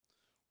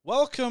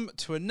Welcome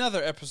to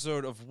another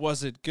episode of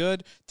Was It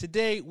Good?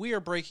 Today we are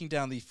breaking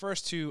down the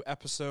first two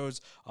episodes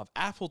of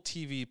Apple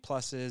TV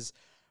Plus's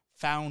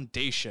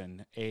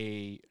Foundation,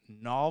 a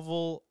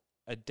novel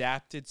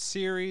adapted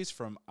series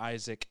from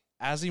Isaac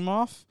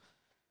Asimov.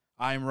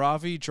 I'm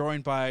Ravi,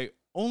 joined by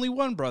only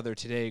one brother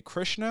today,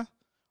 Krishna.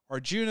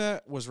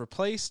 Arjuna was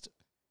replaced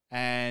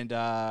and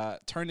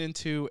turned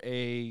into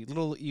a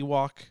little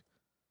Ewok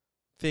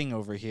thing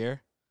over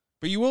here.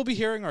 But you will be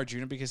hearing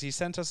Arjuna because he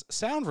sent us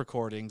sound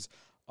recordings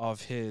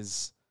of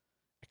his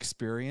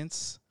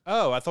experience.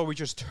 Oh, I thought we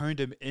just turned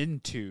him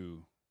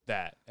into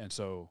that, and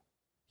so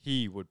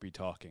he would be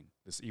talking,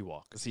 this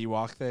Ewok. This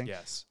Ewok thing?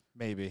 Yes.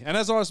 Maybe. And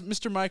as always,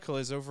 Mr. Michael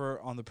is over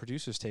on the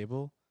producer's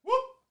table,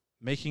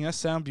 making us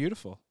sound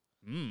beautiful.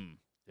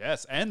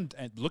 Yes, and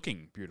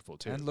looking beautiful,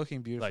 too. And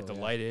looking beautiful. Like the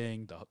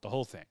lighting, the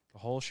whole thing. The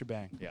whole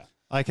shebang. Yeah.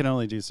 I can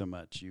only do so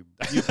much. You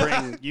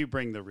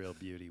bring the real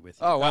beauty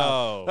with you. Oh,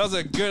 wow. Oh. That was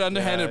a good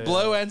underhanded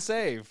blow and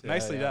save. Yeah,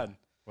 Nicely yeah. done.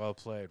 Well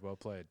played, well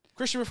played.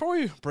 Christian, before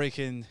we break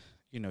in,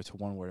 to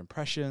one-word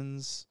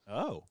impressions,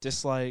 Oh.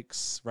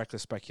 dislikes,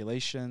 reckless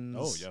speculations.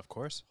 Oh, yeah, of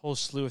course. Whole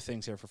slew of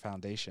things here for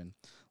Foundation.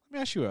 Let me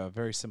ask you a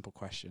very simple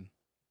question.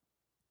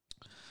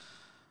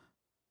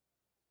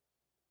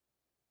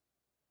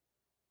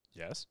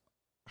 Yes.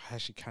 I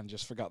actually kind of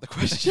just forgot the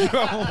question.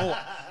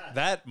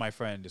 That, my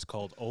friend, is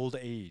called old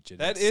age. And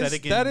That it's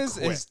setting in is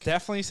quick.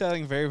 definitely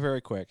setting very,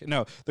 very quick.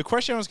 No, the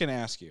question I was going to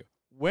ask you,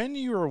 when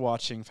you were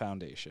watching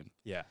Foundation,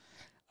 Yeah.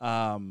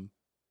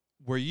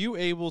 were you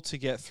able to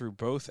get through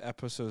both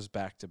episodes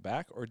back to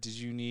back, or did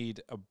you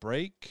need a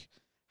break?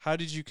 How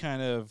did you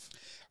kind of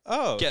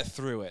get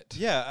through it?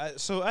 Yeah,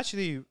 so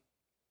actually,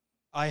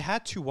 I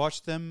had to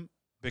watch them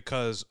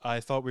because I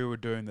thought we were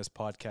doing this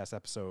podcast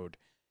episode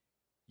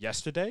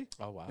yesterday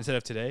Oh, wow. instead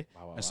of today.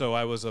 Wow. And so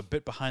I was a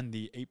bit behind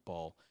the 8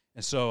 ball.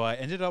 And so I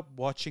ended up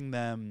watching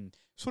them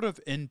sort of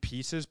in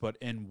pieces, but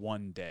in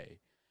one day.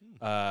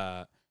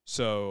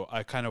 So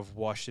I kind of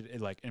watched it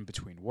in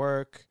between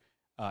work,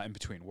 in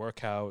between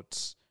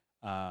workouts,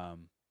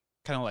 kind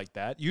of like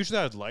that. Usually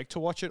I'd like to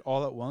watch it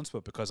all at once,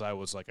 but because I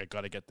was like, I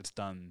got to get this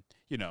done,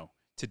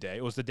 today.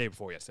 It was the day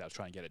before yesterday. I was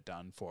trying to get it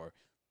done for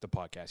the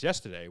podcast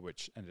yesterday,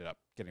 which ended up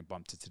getting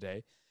bumped to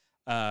today.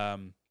 I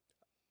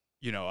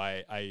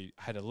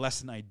had a less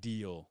than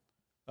ideal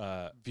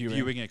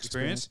viewing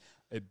experience,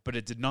 but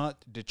it did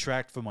not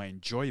detract from my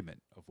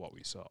enjoyment of what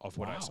we saw, of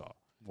what I saw.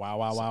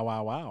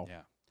 Wow.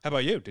 Yeah. How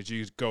about you? Did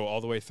you go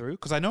all the way through?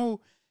 Because I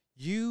know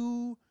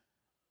you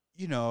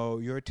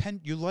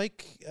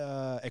like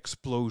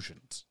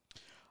explosions.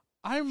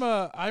 I'm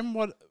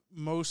what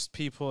most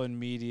people in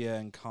media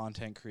and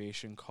content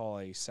creation call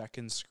a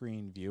second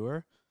screen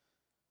viewer,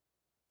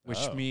 which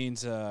Oh.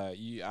 means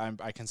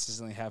I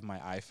consistently have my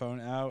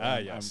iPhone out.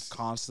 I'm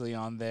constantly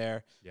on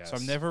there, Yes. so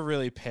I'm never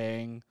really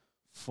paying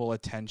full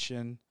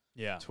attention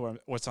Yeah. to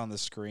what's on the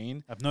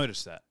screen. I've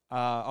noticed that.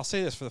 I'll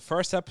say this, for the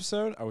first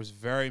episode, I was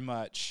very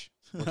much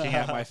looking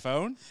at my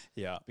phone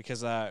Yeah.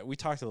 because we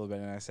talked a little bit,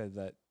 and I said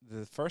that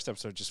the first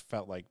episode just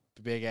felt like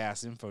big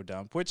ass info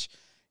dump, which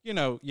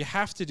you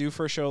have to do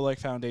for a show like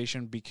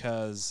Foundation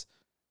because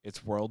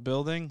it's world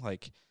building.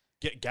 Like,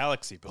 Get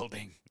galaxy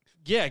building.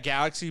 yeah,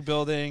 galaxy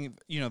building.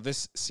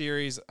 This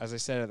series, as I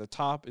said at the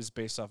top, is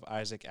based off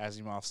Isaac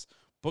Asimov's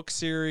book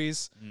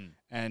series,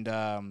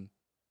 and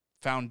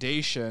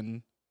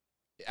Foundation.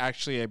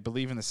 Actually, I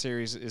believe in the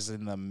series is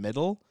in the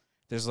middle.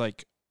 There's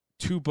like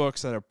 2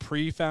 books that are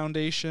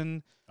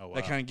pre-Foundation Oh, wow.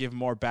 that kind of give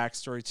more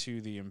backstory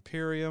to the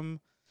Imperium,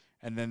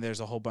 and then there's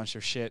a whole bunch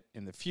of shit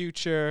in the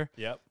future.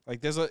 Yep. Like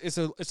it's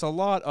a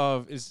lot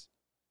of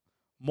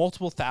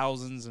multiple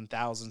thousands and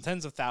thousands,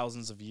 tens of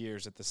thousands of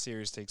years that the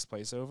series takes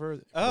place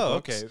over. Oh,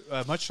 okay.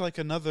 Much like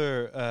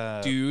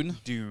another Dune,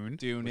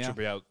 which yeah. will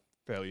be out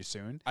fairly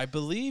soon. I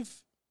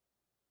believe.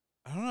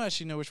 I don't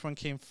actually know which one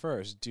came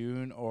first,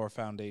 Dune or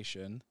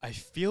Foundation. I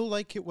feel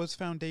like it was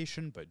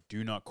Foundation, but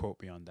do not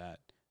quote me on that.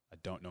 I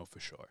don't know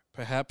for sure.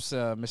 Perhaps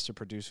Mr.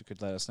 Producer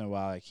could let us know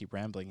while I keep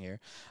rambling here.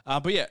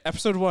 But yeah,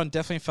 episode 1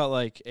 definitely felt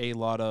like a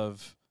lot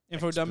of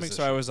info dumping,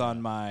 so I was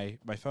on my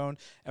phone.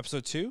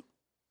 Episode 2,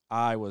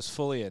 I was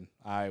fully in.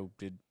 I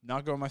did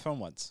not go on my phone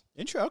once.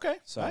 Intro, okay.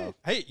 So-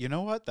 hey, you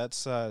know what?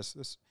 That's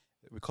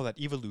we call that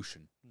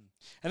evolution.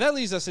 And that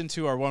leads us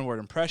into our one-word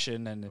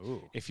impression, and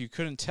Ooh. if you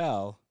couldn't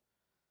tell,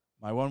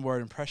 my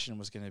one-word impression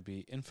was going to be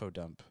info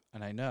dump,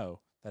 and I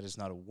know that is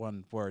not a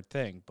one-word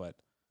thing, but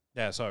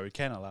Yeah, sorry, we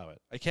can't allow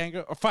it. I can't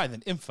go. Or fine,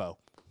 then info.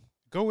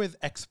 Go with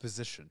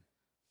exposition.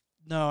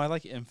 No, I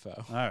like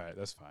info. All right,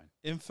 that's fine.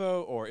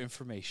 Info or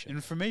information.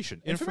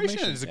 Information. Information,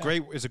 Information is a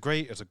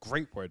yeah.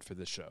 great word for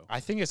this show. I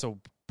think it's a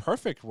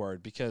perfect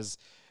word because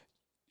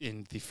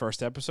in the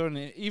first episode,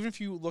 and even if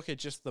you look at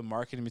just the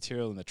marketing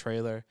material in the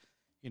trailer,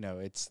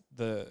 it's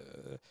the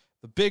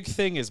big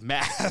thing is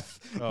math.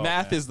 Oh,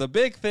 Math man. is the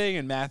big thing,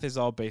 and math is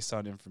all based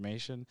on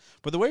information.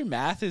 But the way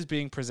math is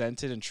being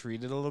presented and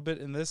treated a little bit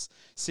in this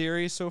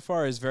series so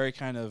far is very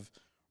kind of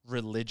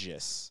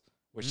religious,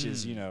 which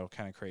is,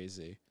 kind of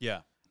crazy.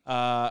 Yeah.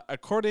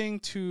 According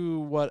to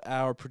what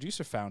our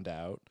producer found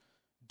out,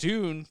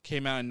 Dune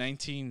came out in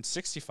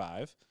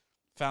 1965.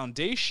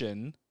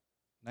 Foundation,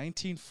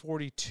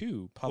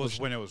 1942, Was published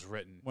when it was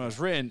written. when it was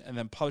written, and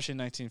then published in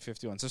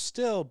 1951. So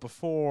still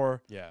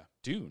before Yeah.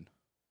 Dune.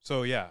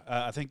 So yeah,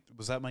 I think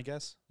was that my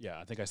guess? Yeah,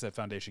 I think I said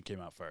Foundation came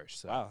out first.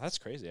 So. Wow, that's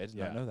crazy. I did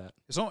not Yeah. know that.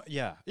 So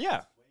yeah.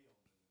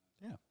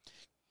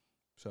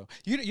 So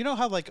you know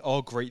how like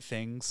all great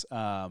things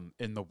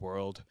in the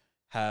world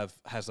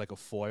has like a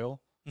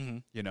foil. Mm-hmm.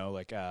 You know,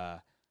 like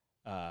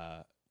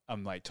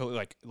I'm like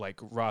totally like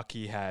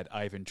Rocky had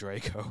Ivan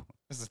Drago.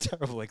 It's a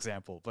terrible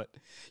example, but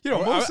you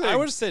know, I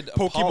would have said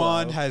Pokemon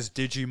Apollo, has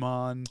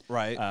Digimon.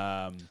 right,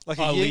 Like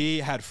a Ali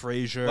had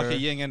Fraser. like a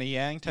yin and a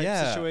yang type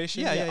Yeah.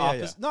 situation.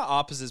 Yeah. Not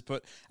opposites,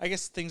 but I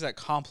guess things that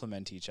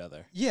complement each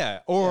other. Yeah,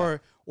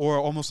 or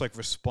almost like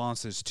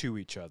responses to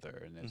each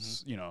other, and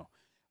it's you know,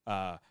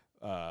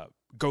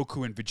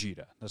 Goku and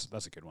Vegeta.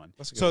 That's a good one.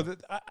 That's a good so one.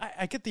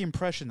 I get the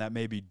impression that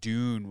maybe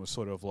Dune was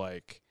sort of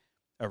like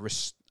I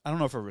don't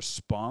know if a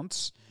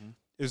response Mhm.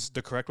 is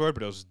the correct word,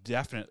 but it was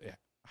definitely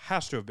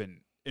has to have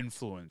been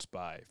influenced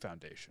by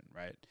Foundation,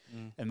 right?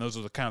 Mm. And those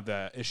are the kind of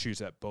the issues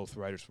that both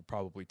writers were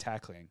probably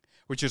tackling,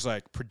 which is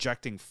like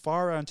projecting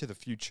far out into the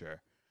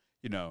future,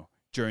 you know,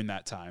 during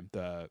that time,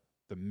 the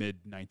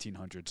mid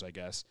 1900s, I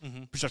guess,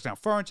 Mm-hmm. projecting out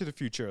far into the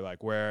future,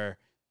 like where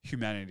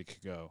humanity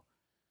could go.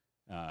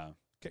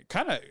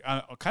 Kind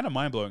of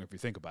mind blowing if you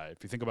think about it.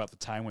 If you think about the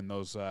time when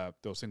those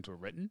things were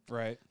written,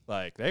 Right.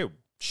 like they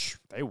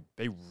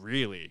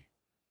really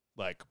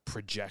like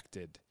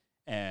projected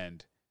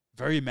and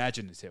very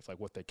imaginative, like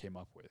what they came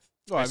up with.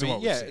 Well, I Based on mean,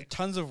 what we've yeah, seen.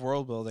 tons of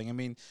world building. I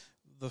mean,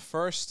 the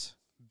first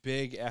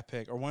big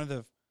epic, or one of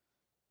the,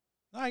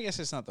 no, I guess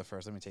it's not the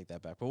first. Let me take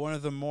that back. But one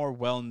of the more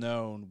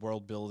well-known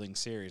world building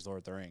series, Lord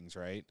of the Rings,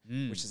 right?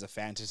 Which is a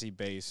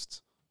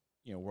fantasy-based,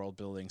 you know, world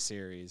building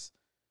series.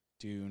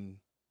 Dune,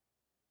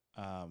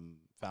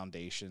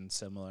 Foundation,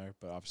 similar,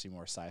 but obviously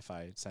more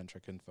sci-fi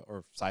centric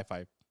or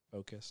sci-fi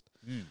focused.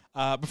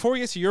 Before we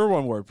get to your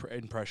one-word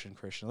impression,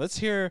 Christian, let's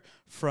hear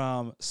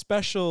from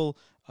special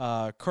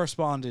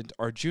correspondent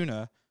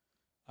Arjuna,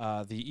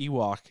 the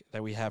Ewok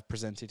that we have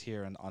presented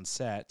here on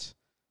set.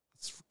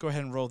 Let's go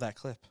ahead and roll that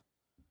clip.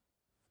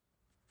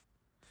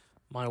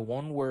 My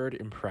one-word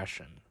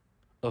impression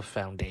of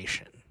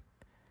Foundation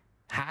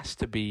has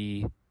to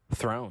be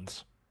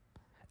Thrones,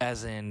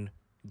 as in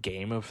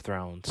Game of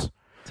Thrones.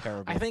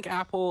 Terrible. I think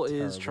Apple is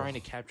Terrible. trying to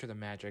capture the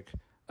magic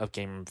of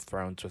Game of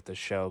Thrones with this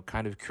show,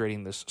 kind of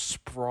creating this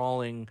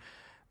sprawling,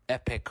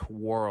 epic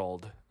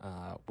world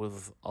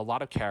with a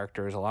lot of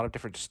characters, a lot of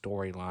different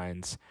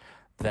storylines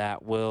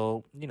that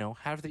will, you know,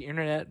 have the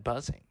internet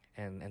buzzing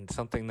and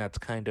something that's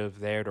kind of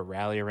there to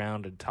rally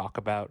around and talk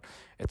about.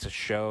 It's a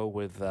show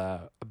with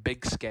a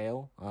big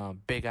scale,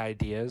 big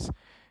ideas,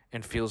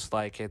 and feels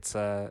like it's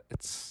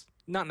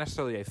not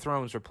necessarily a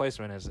Thrones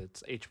replacement as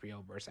it's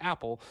HBO versus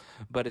Apple,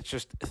 but it's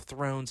just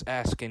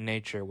Thrones-esque in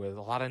nature with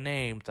a lot of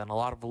names and a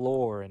lot of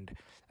lore, and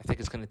I think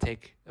it's going to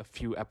take a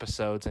few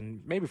episodes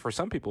and maybe for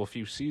some people a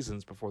few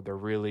seasons before they're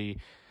really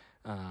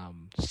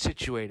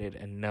situated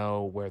and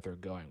know where they're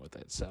going with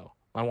it. So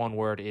my one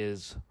word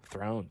is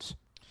Thrones.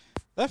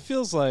 That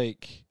feels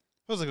like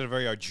Feels like a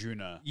very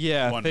Arjuna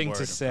thing one-word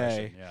to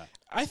say. impression, Yeah.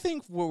 I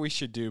think what we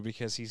should do,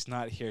 because he's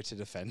not here to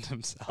defend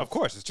himself. Of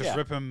course, it's just Yeah.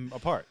 rip him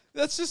apart.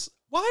 That's just,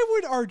 why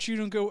would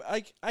Arjuna go?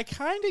 Like, I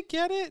kind of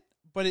get it,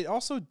 but it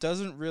also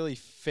doesn't really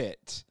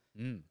fit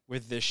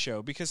with this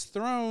show, because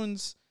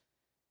Thrones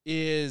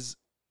is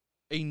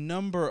a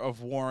number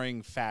of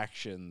warring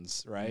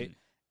factions, right?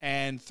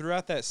 And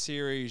throughout that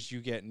series,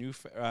 you get new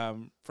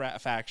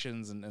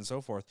factions and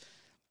so forth.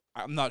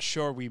 I'm not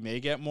sure we may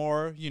get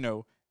more. You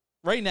know,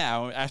 right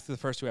now, after the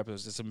first two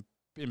episodes, it's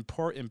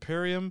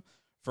Imperium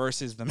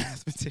versus the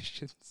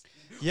Mathematicians.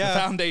 Yeah. The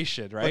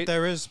Foundation, right?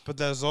 But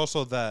there's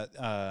also that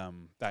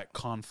that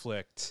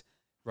conflict,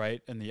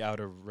 right, in the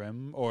Outer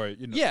Rim, or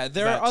you know, Yeah,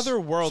 there are that's other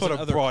worlds sort and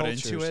of other brought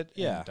cultures. into it.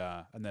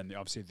 Yeah. and then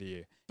obviously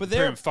the But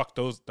Imperium they're fucked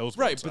those right,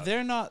 worlds but up.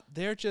 they're not.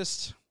 They're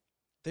just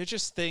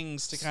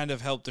things to kind of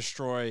help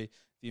destroy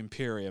the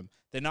Imperium.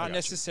 They're I not got you.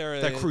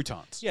 necessarily They're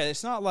croutons. Yeah,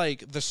 it's not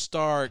like the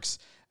Starks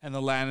and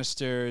the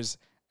Lannisters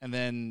and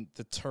then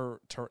the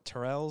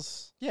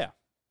Tyrells, Yeah,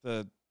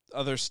 the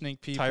other snake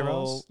people.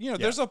 Tyrells? You know,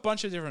 Yeah. there's a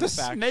bunch of different the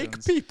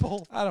factions. snake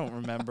people. I don't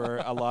remember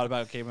a lot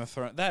about Game of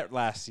Thrones. That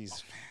last season.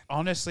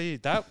 Honestly,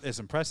 that is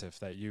impressive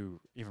that you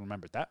even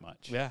remembered that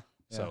much. Yeah.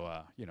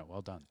 So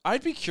well done.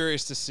 I'd be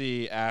curious to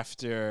see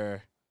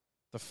after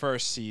the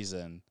first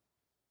season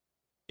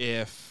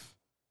if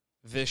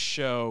this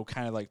show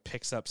kind of like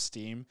picks up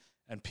steam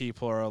and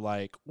people are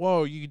like,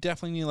 whoa, you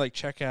definitely need to like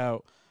check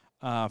out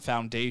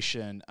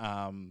Foundation.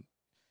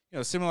 You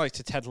know, similar like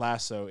to Ted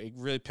Lasso, it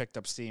really picked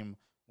up steam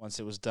once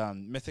it was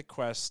done. Mythic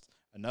Quest,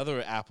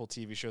 another Apple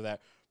TV show that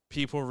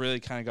people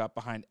really kind of got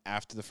behind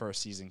after the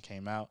first season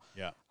came out.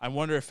 Yeah. I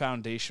wonder if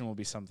Foundation will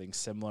be something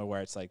similar where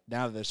it's like,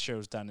 now that this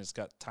show's done, it's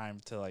got time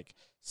to like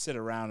sit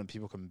around and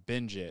people can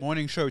binge it.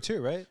 Morning show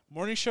too, right?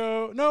 Morning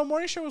Show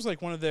was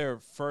like one of their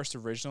first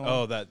original.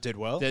 Oh, that did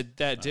well. That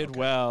did okay.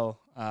 well.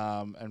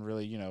 And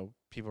really, you know,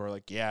 people were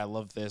like, yeah, I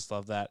love this,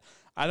 love that.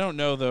 I don't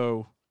know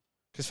though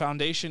because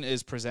Foundation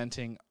is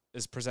presenting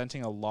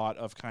a lot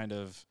of kind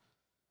of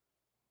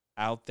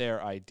out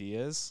there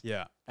ideas.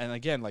 Yeah. And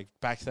again, like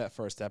back to that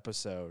first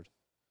episode,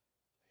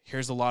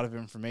 here's a lot of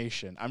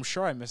information. I'm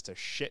sure I missed a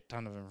shit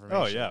ton of information.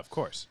 Oh yeah, of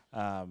course.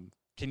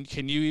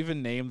 Can you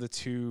even name the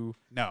two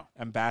No.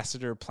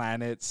 ambassador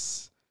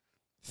planets?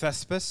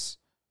 Thespis,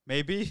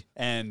 maybe,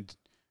 and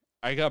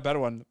I got a better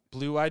one.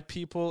 Blue-eyed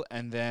people,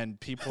 and then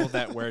people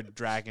that wear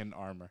dragon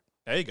armor.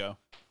 there you go.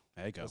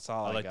 There you go. That's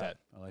all I I like got. that.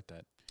 I like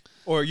that.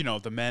 Or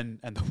the men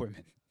and the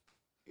women,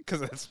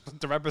 because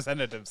the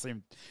representatives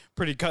seem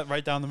pretty cut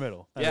right down the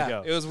middle. There Yeah, you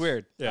go. it was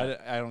weird. Yeah.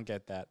 I don't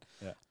get that.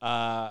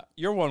 Yeah.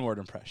 Your one-word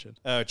impression.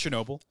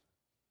 Chernobyl.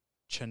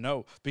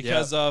 Chino,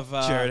 because of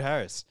Jared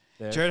Harris.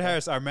 there- Jared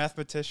Harris, our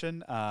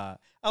mathematician.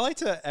 I like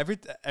to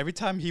every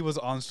time he was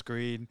on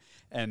screen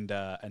and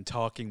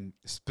talking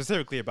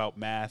specifically about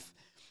math,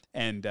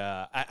 and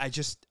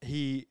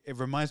it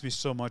reminds me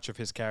so much of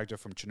his character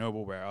from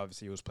Chernobyl, where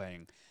obviously he was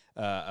playing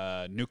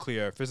a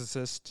nuclear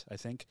physicist, I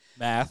think.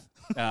 math.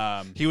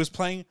 He was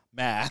playing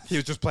math. He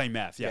was just playing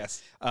math, yeah.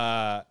 Yes.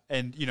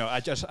 And I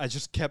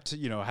just kept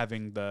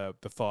having the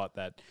thought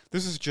that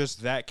this is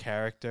just that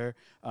character.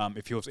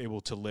 If he was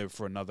able to live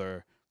for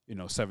another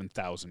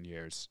 7,000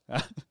 years,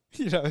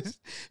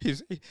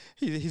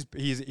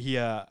 he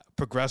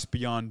progressed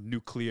beyond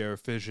nuclear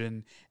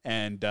fission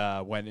and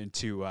went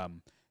into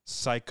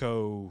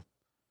psycho.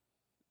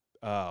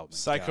 Oh,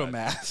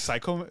 Psychomath.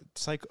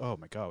 Oh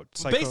my god.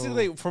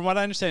 Basically, from what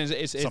I understand,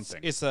 it's Something.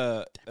 it's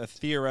a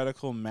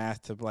theoretical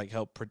math to like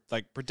help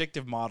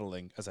predictive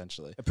modeling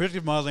essentially.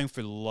 predictive modeling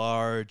for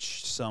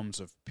large sums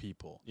of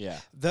people. Yeah,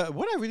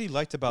 What I really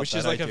liked about which that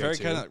is like a idea very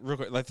too- kind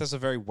of like that's a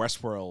very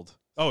Westworld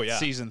oh yeah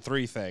season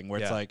 3 thing where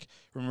it's Yeah. like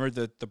remember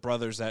the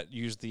brothers that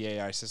used the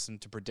AI system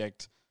to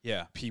predict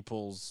yeah.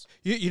 people's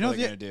You know what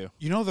they're gonna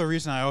do. the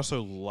reason I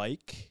also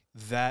like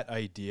that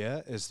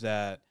idea is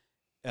that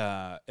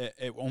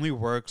it only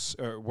works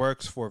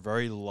for a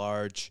very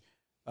large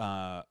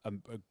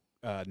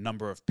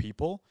number of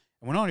people,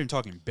 and we're not even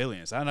talking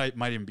billions. That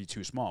might even be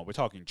too small. We're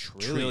talking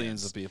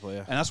trillions of people. Yeah,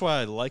 and that's why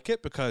I like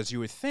it, because you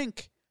would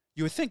think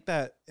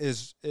that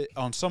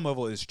on some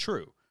level is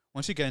true.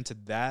 Once you get into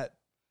that,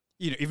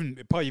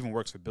 it probably even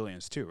works for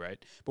billions too, right?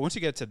 But once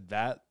you get to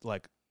that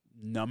like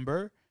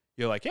number,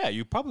 you're like, yeah,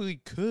 you probably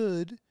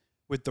could,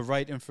 with the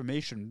right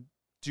information,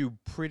 do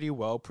pretty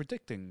well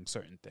predicting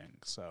certain things.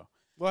 So.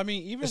 well, I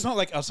mean, even It's not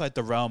like outside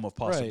the realm of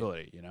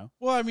possibility,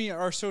 well, I mean,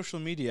 our social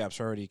media apps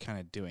are already kind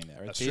of doing that.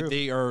 Right? That's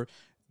true.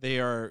 They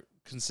are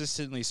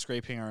consistently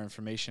scraping our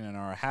information and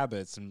our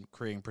habits and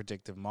creating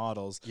predictive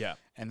models. Yeah.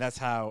 And that's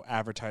how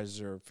advertisers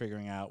are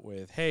figuring out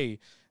with, hey,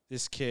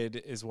 this kid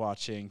is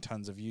watching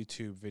tons of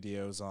YouTube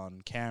videos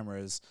on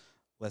cameras.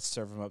 Let's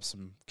serve him up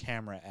some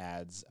camera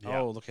ads. Yeah.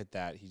 Oh, look at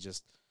that. He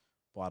just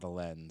bought a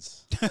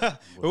lens.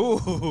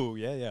 Ooh,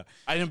 yeah.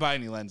 I didn't buy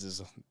any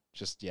lenses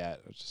just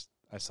yet.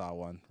 I saw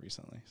one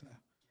recently.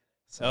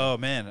 So. Oh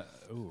man,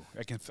 ooh,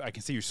 I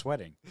can see you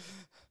sweating.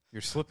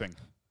 You're slipping.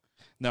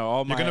 No,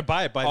 all You're gonna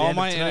buy it by the all end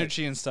my of tonight.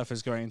 energy and stuff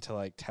is going into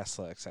like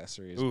Tesla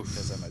accessories Oof.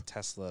 because I'm a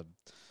Tesla.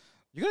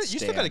 You still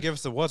gotta Stand. give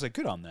us the was it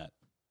good on that.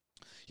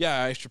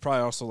 Yeah, I should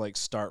probably also like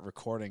start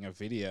recording a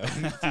video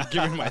and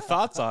giving my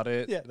thoughts on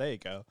it. Yeah, there you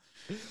go.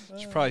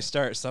 Should probably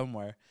start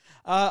somewhere.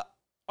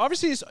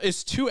 Obviously,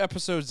 it's 2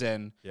 episodes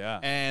in, Yeah.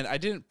 and I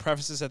didn't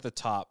preface this at the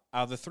top.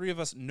 Out of the 3 of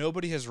us,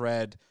 nobody has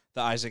read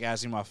the Isaac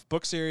Asimov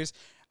book series.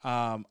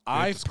 I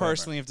disclaimer.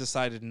 personally have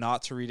decided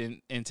not to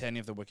read into any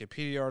of the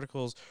Wikipedia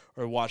articles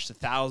or watch the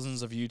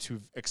thousands of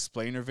YouTube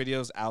explainer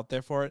videos out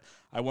there for it.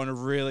 I want to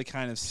really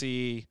kind of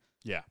see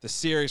Yeah. the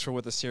series for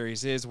what the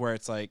series is, where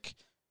it's like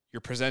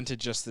you're presented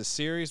just this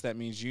series. That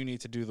means you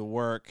need to do the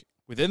work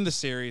within the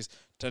series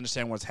to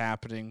understand what's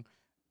happening,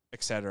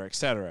 et cetera, et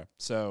cetera.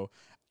 So,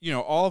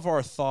 all of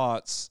our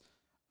thoughts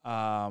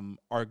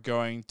are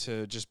going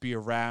to just be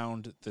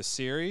around the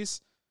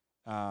series.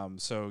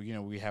 So,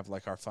 we have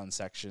like our fun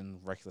section,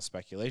 regular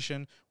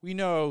speculation. We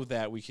know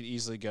that we could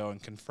easily go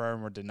and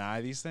confirm or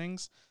deny these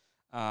things.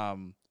 I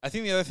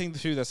think the other thing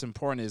too that's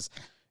important is,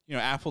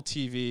 Apple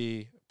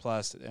TV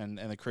Plus and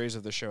the creators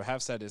of the show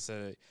have said it's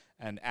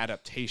an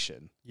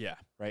adaptation, Yeah.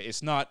 right?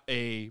 It's not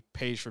a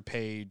page for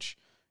page,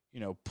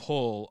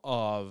 pull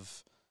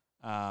of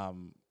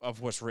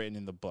what's written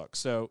in the book.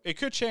 So it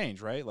could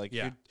change, right? Like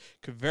Yeah. it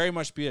could very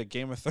much be a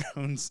Game of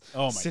Thrones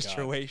Oh my God.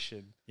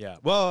 situation. Yeah.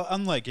 Well,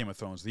 unlike Game of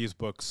Thrones, these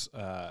books,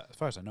 as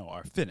far as I know,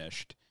 are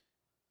finished.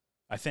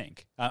 I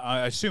think.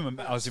 I assume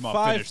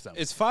Asimov finished them.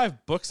 It's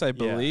 5 books, I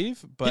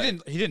believe, but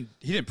he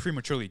didn't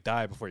prematurely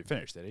die before he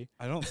finished, did he?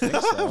 I don't think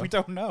so. We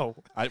don't know.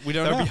 We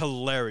don't That would know. be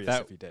hilarious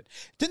That- if he did.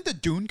 Didn't the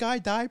Dune guy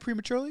die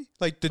prematurely?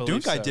 Like the Dune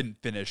Believe guy so.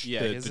 didn't finish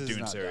Yeah, his the is Dune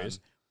not series.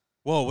 done.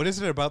 Whoa, what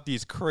is it about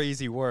these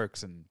crazy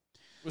works and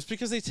It's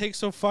because they take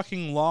so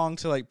fucking long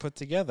to like put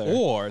together.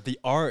 or the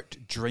art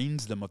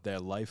drains them of their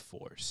life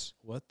force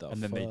What the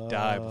and then they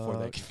die before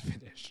they can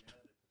finish.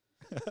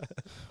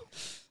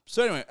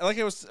 So anyway, like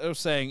I was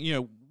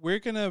saying, we're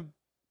gonna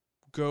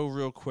go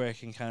real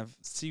quick and kind of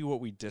see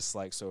what we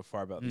dislike so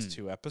far about these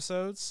 2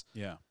 episodes.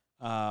 Yeah.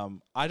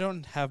 I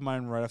don't have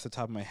mine right off the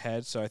top of my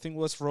head, so I think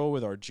let's roll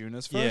with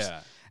Arjuna's first.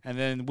 Yeah. And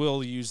then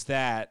we'll use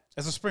that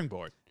As a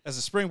springboard. as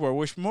a springboard,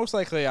 which most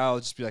likely I'll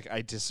just be like,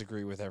 I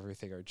disagree with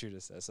everything Arjuna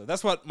says. So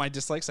that's what my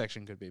dislike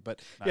section could be. But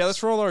yeah, Nice.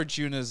 let's roll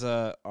Arjuna's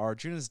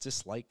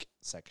dislike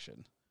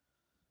section.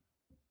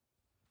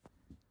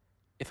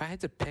 If I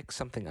had to pick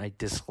something I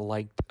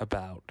disliked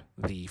about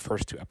the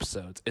first 2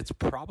 episodes, it's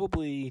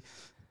probably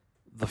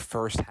the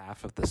first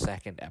half of the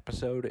second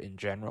episode in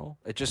general.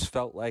 It just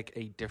felt like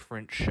a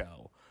different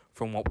show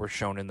from what we're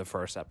shown in the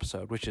first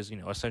episode, which is,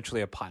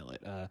 essentially a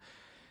pilot.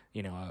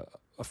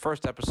 A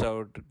first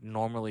episode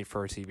normally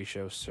for a TV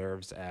show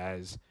serves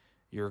as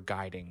your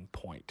guiding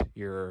point.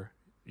 Your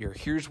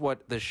here's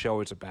what the show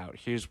is about.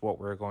 Here's what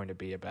we're going to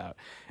be about.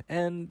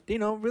 And,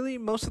 really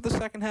most of the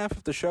second half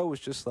of the show was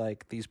just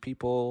like these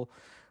people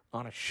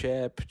on a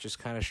ship just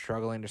kind of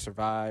struggling to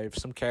survive.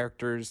 Some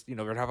characters,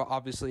 there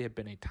obviously have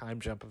been a time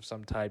jump of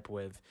some type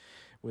with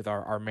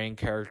our main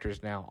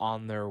characters now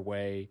on their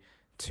way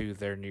to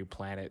their new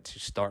planet to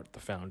start the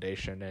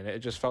Foundation, and it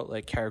just felt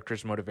like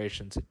characters'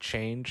 motivations had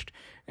changed.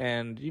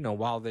 And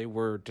while they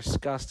were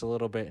discussed a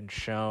little bit and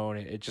shown,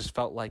 it just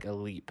felt like a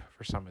leap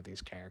for some of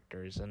these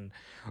characters. And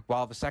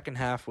while the second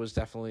half was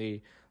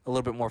definitely a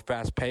little bit more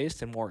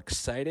fast-paced and more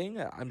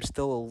exciting, I'm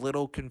still a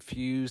little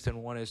confused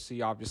and want to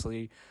see,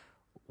 obviously,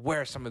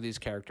 where some of these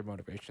character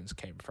motivations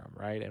came from,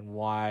 right? And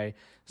why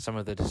some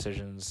of the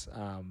decisions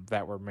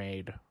that were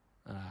made,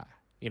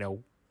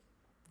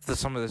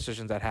 some of the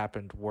decisions that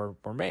happened were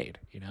made,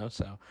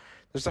 So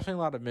there's definitely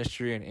a lot of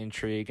mystery and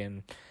intrigue.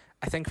 And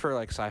I think for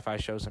like sci-fi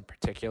shows in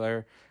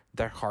particular,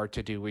 they're hard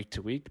to do week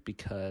to week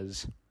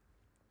because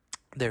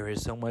there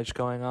is so much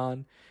going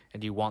on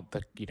and you want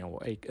the,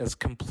 as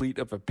complete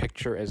of a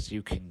picture as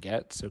you can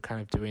get. So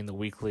kind of doing the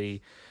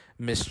weekly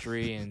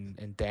mystery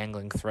and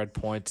dangling thread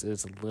points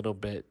is a little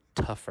bit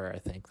tougher, I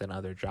think, than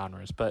other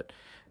genres. But,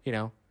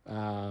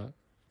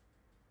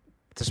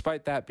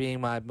 despite that being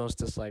my most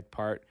disliked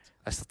part,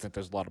 I still think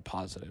there's a lot of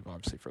positive,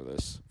 obviously, for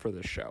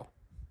this show.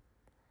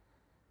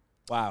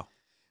 Wow.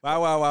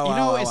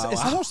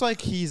 It's almost like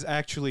he's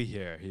actually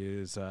here. He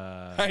is.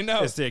 I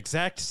know. It's the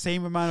exact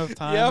same amount of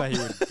time Yep. that he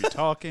would be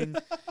talking.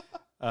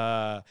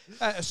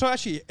 So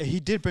actually, he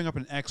did bring up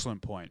an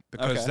excellent point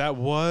because Okay. that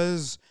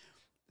was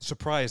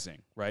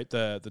surprising, right?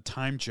 The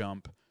time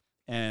jump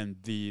and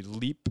the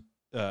leap,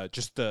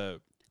 just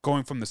the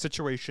going from the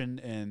situation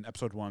in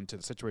episode 1 to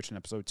the situation in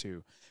episode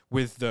 2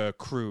 with the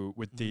crew,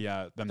 with the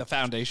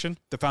Foundation.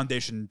 the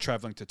Foundation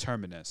traveling to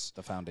Terminus.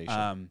 The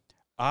Foundation.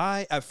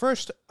 At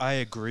first I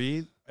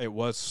agree it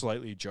was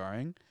slightly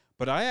jarring,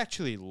 but I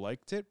actually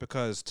liked it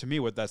because to me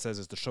what that says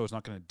is the show is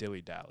not going to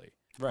dilly dally.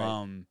 Right.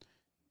 On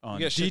You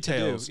got shit to do,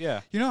 details.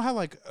 yeah. You know how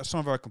like some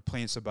of our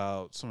complaints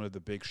about some of the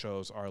big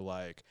shows are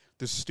like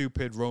the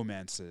stupid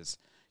romances,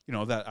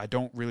 that I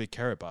don't really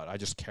care about. I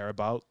just care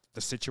about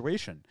the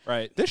situation.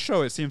 Right. This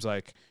show, it seems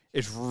like,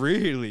 is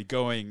really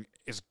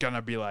is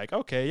gonna be like,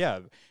 okay, yeah,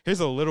 here's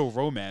a little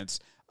romance.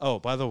 Oh,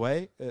 by the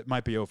way, it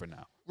might be over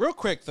now. Real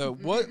quick though,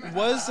 what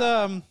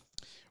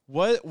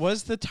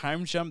was the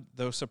time jump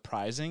though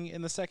surprising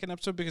in the second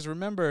episode? Because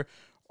remember,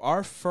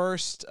 our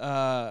first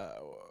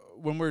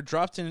when we're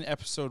dropped in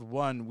episode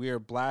 1, we are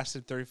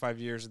blasted 35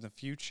 years in the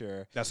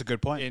future That's a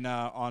good point. in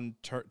on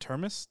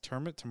Terminus,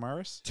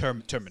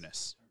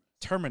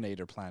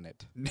 Terminator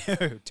planet, No,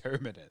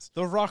 Terminus.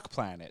 the Rock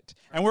planet,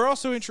 and we're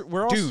also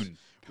Dune.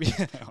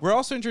 we're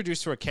also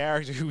introduced to a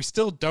character who we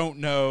still don't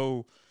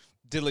know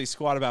diddly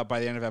squat about by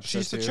the end of episode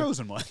She's 2. the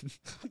chosen one.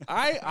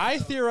 I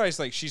theorize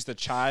like she's the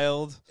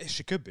child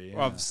She could be.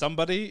 Yeah. of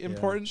somebody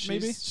important,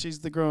 maybe. She's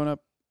the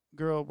grown-up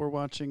girl we're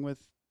watching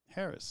with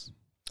Harris.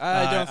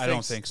 I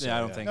don't think so, Yeah, I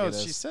don't yeah. think No, it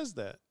is. she says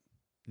that.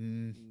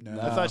 No.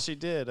 No. I thought she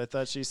did. I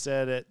thought she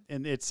said it,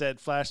 and it said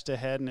flashed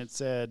ahead, and it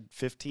said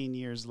 15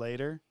 years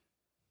later,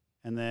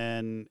 and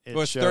then it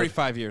Well, it's showed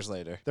 35 years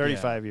later.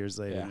 35 years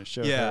later, Yeah. and it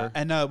showed Yeah, her.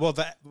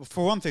 and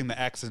for one thing, the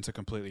accents are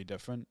completely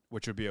different,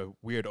 which would be a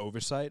weird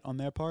oversight on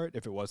their part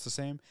if it was the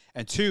same.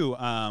 And 2,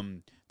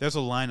 there's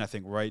a line I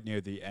think right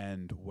near the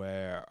end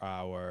where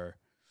our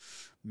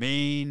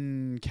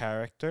main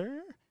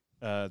character,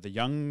 the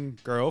young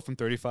girl from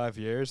 35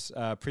 years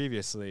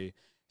previously,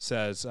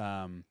 says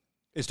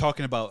is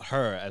talking about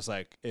her as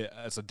like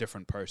as a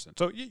different person.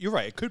 So you're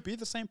right; it could be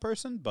the same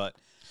person, but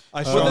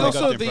I But strongly also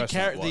got the the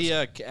impression it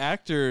wasn't.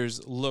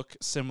 actors look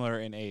similar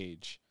in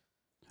age,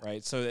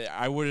 right? So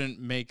I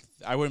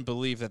wouldn't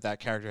believe that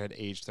character had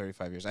aged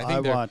 35 years. I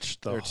think they're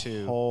watched the they're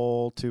two.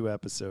 whole 2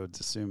 episodes,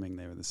 assuming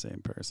they were the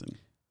same person.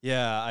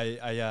 Yeah,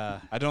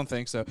 I don't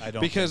think so. I don't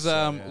because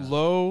think so,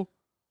 yeah.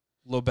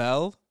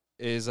 Lobel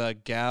is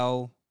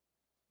Gal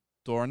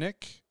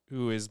Dornick,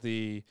 who is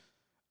the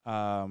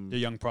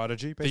young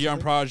prodigy, basically. the young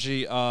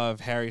prodigy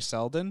of Harry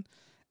Seldon,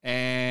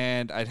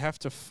 and I'd have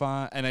to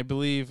find, and I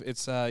believe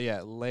it's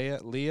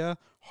Leah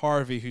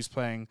Harvey who's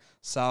playing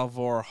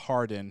Salvor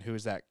Hardin, who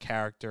is that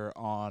character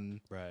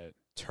on right.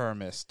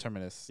 Terminus.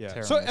 Yeah.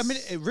 Terminus. So I mean,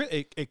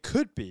 it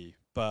could be,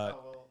 but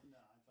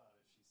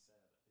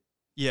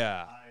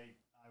yeah,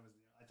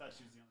 I thought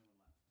she was the only one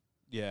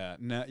left. yeah,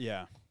 no,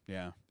 yeah.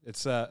 Yeah,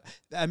 it's I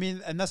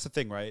mean, and that's the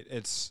thing, right?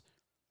 It's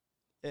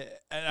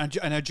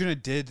and Arjuna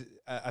did.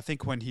 I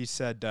think when he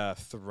said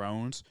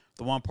Thrones,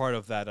 the one part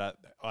of that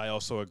I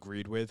also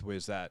agreed with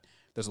was that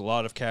there's a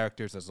lot of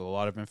characters, there's a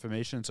lot of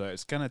information, so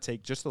it's gonna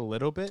take just a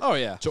little bit. Oh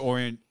yeah. To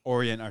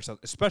orient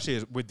ourselves,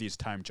 especially with these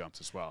time jumps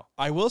as well.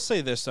 I will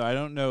say this though. I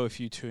don't know if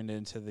you tuned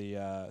into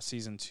the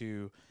season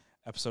 2,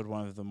 episode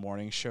 1 of the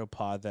morning show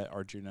pod that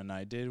Arjuna and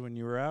I did when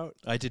you were out.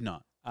 I did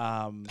not.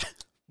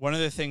 One of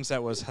the things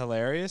that was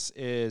hilarious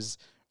is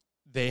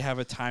they have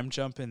a time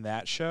jump in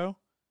that show,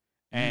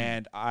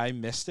 and I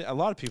missed it. A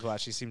lot of people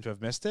actually seem to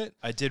have missed it.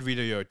 I did read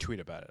your tweet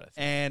about it, I think.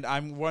 And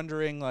I'm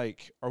wondering,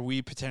 like, are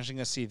we potentially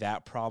going to see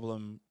that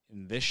problem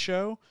in this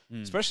show?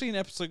 Especially in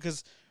episode,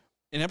 because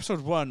in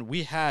episode 1,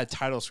 we had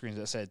title screens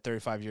that said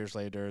 35 years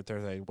later,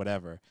 30,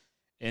 whatever.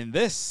 In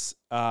this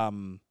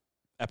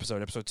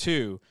episode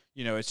 2,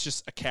 you know, it's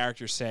just a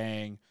character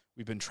saying,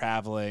 we've been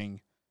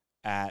traveling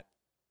at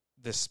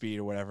this speed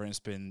or whatever, and it's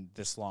been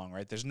this long,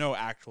 right? There's no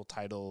actual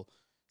title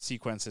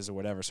sequences or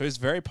whatever. So it's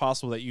very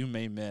possible that you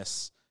may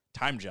miss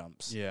time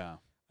jumps. Yeah.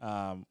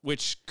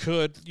 Which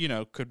could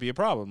be a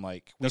problem.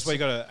 Like That's why you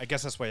gotta. I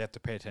guess that's why you have to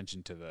pay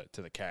attention to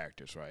the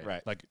characters, right?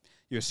 Right. Like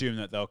you assume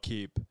that they'll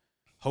keep.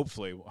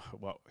 Hopefully,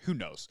 well, who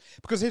knows?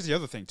 Because here's the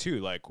other thing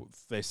too. Like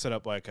they set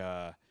up like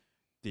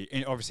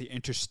obviously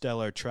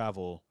interstellar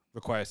travel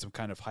requires some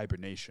kind of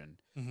hibernation,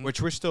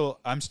 which I'm still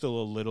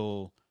a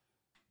little,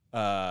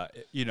 a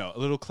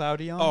little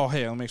cloudy on. Oh,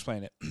 hey, let me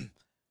explain it.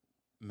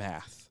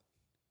 Math.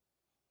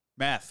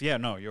 Yeah,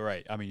 no, you're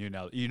right. I mean,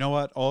 you know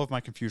what? All of my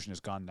confusion is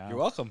gone now. You're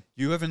welcome.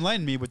 You have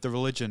enlightened me with the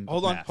religion.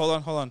 Hold math.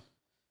 on.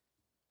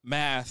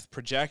 Math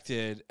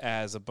projected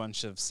as a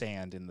bunch of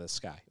sand in the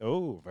sky.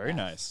 Oh, very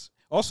nice.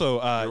 Also,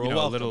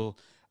 You're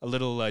a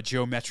little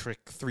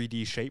geometric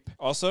 3D shape.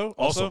 Also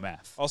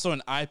math. Also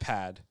an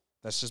iPad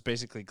that's just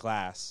basically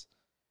glass,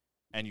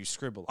 and you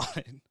scribble on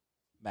it.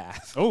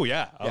 Math. Oh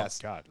yeah. Yes.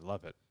 Oh God,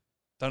 love it.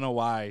 Don't know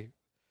why.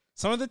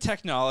 Some of the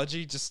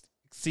technology just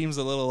seems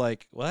a little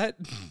like what?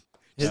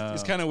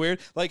 It's kind of weird.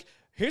 Like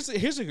here's a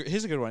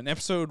good one.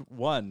 Episode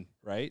 1,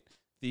 right?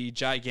 The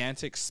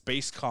gigantic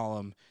space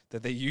column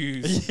that they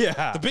use.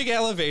 Yeah. The big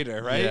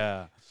elevator, right?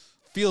 Yeah.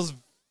 Feels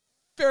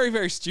very,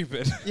 very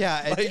stupid.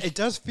 Yeah. Like- it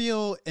does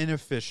feel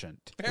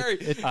inefficient.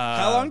 Very.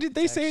 How long did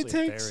they say it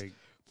Actually, takes? Very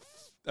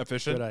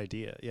Efficient. good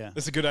idea. Yeah.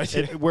 That's a good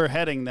idea. We're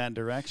heading that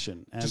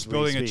direction. As Just we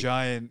building a speak.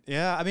 giant.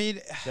 Yeah. I mean,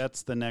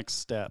 That's the next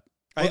step.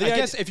 I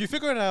guess if you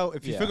figure it out,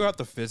 Yeah. figure out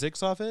the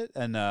physics of it,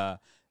 and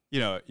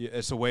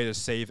it's a way to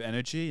save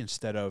energy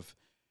instead of,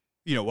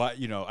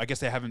 I guess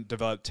they haven't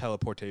developed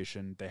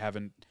teleportation. They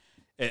haven't.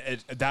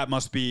 That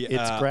must be.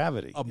 It's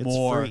gravity. It's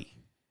more. free.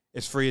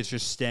 It's free. It's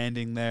just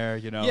standing there.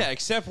 Yeah,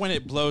 except when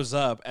it blows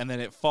up and then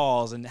it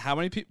falls. And how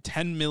many people?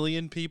 10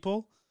 million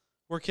people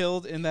were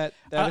killed in that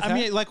attack? I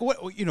mean, like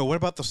what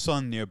about the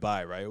sun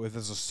nearby, right? If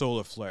there's a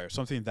solar flare,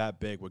 something that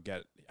big would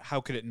get. How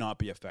could it not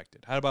be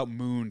affected? How about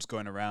moons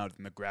going around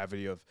in the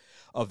gravity of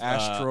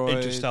Asteroids.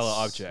 Interstellar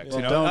objects?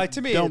 Well,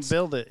 to me, don't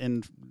build it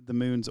in the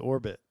moon's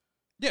orbit.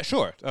 Yeah,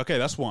 sure. Okay,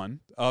 that's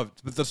one. But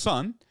the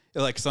sun,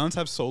 like suns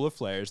have solar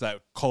flares that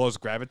cause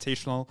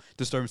gravitational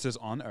disturbances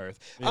on Earth.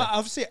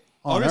 Obviously,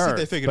 On Earth,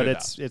 they figured but it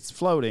out. it's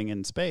floating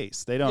in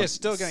space. They don't. Yeah, it's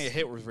still going to get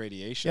hit with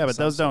radiation. Yeah, of but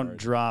some those don't sort.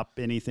 drop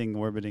anything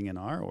orbiting in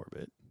our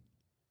orbit.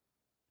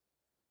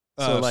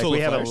 So like solar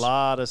we have flares. a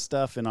lot of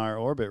stuff in our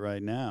orbit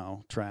right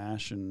now,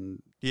 trash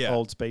and Yeah.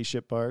 old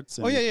spaceship parts.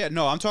 And Oh yeah.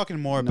 No, I'm talking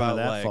more none of about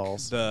that like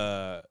falls.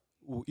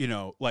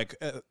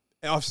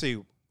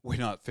 obviously we're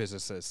not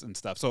physicists and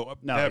stuff. So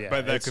No, yeah,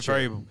 but that it's could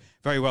true.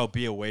 very well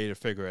be a way to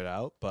figure it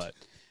out. But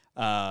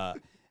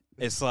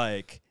it's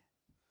like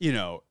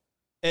to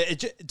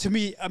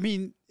me. I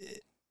mean,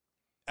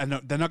 I know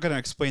they're not going to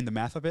explain the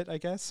math of it. I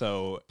guess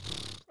so.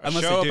 A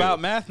Unless show they do. about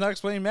math, not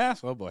explaining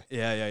math. Oh boy.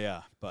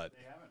 Yeah. But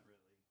they haven't really.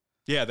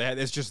 Yeah,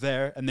 it's just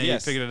there, and they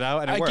Yes. figured it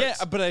out, and it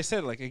works. But I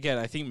said, like, again,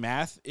 I think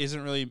math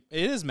isn't really,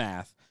 it is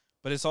math,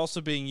 but it's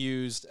also being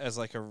used as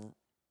like a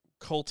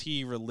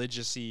culty,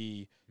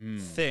 religious-y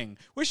thing,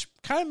 which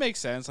kind of makes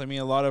sense. I mean,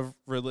 a lot of,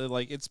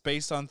 it's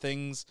based on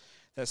things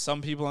that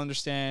some people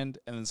understand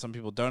and then some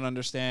people don't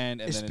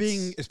understand. And It's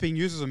being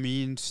used as a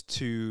means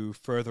to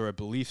further a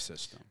belief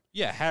system.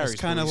 yeah, Harry's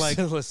kinda belief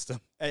like-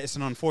 system. It's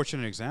an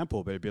unfortunate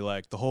example, but it'd be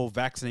like the whole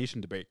vaccination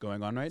debate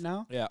going on right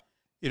now. Yeah.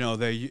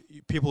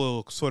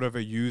 People sort of are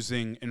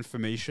using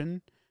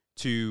information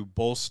to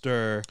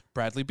bolster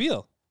Bradley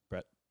Beal.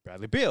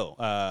 Bradley Beal,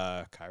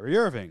 Kyrie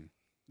Irving,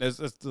 there's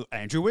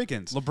Andrew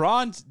Wiggins.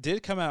 LeBron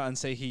did come out and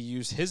say he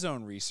used his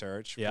own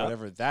research, Yeah.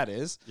 whatever that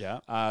is, Yeah.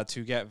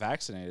 to get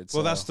vaccinated.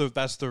 Well, So-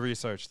 that's the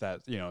research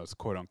that is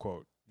quote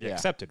unquote the Yeah.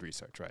 accepted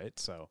research, right?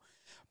 So,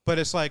 but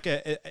it's like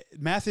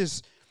math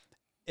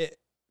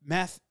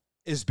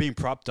is being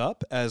propped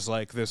up as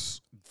like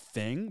this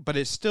thing, but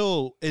it is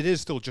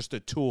still just a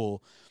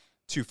tool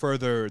to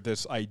further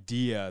this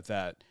idea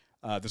that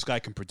this guy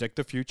can predict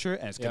the future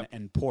and it's going to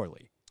end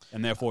poorly,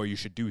 and therefore you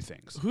should do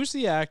things. Who's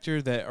the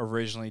actor that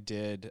originally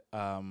did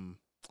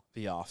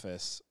The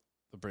Office,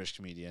 the British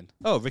comedian?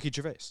 Oh, Ricky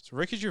Gervais. So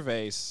Ricky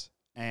Gervais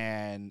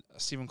and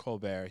Stephen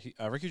Colbert.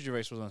 Ricky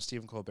Gervais was on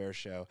Stephen Colbert's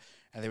show,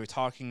 and they were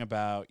talking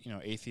about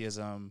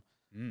atheism,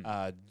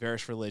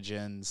 various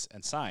religions,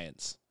 and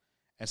science.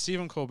 And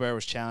Stephen Colbert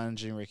was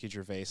challenging Ricky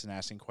Gervais and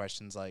asking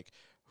questions like,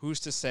 "Who's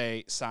to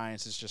say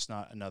science is just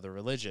not another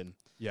religion?"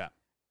 Yeah.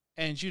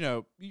 And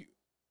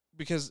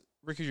because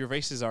Ricky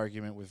Gervais's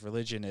argument with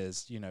religion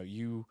is,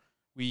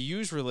 we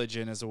use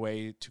religion as a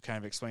way to kind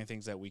of explain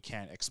things that we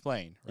can't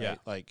explain, right? Yeah.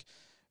 Like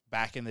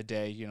back in the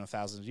day,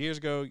 thousands of years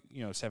ago,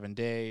 7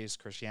 days,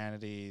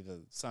 Christianity,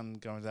 the sun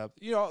going up,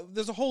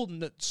 there's a whole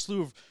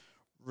slew of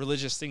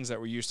religious things that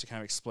were used to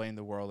kind of explain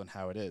the world and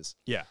how it is.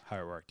 Yeah, how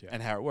it worked, yeah.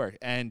 And how it worked.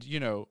 And,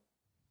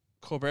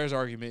 Colbert's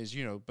argument is,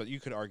 but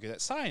you could argue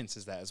that science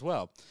is that as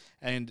well.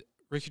 And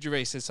Ricky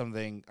Gervais said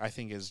something I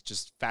think is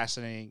just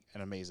fascinating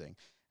and amazing.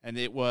 And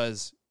it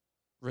was,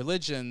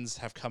 religions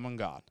have come and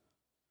gone,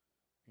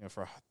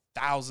 for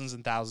thousands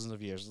and thousands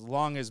of years, as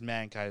long as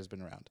mankind has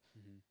been around.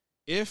 Mm-hmm.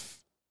 If,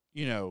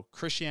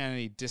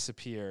 Christianity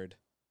disappeared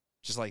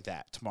just like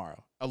that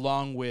tomorrow,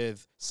 along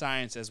with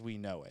science as we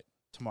know it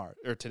tomorrow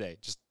or today,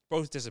 just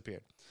both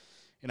disappeared.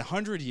 In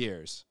 100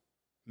 years,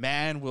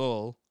 man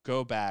will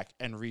go back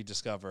and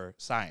rediscover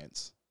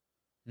science.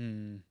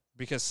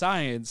 Because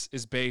science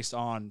is based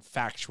on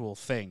factual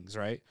things,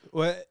 right?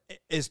 Well,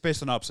 it's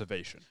based on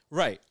observation.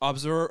 Right.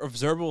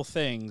 Observable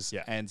things,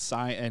 Yeah. and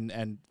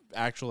and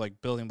actual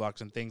like building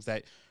blocks and things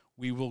that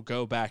we will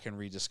go back and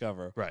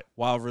rediscover. Right.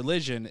 While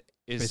religion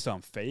is Based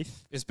on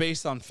faith.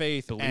 based on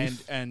faith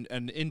Belief. and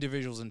an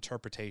individual's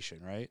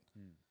interpretation, right?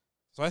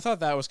 So I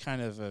thought that was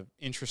kind of an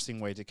interesting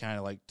way to kind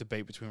of like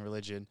debate between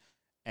religion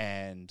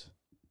and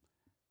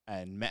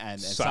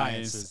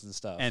sciences and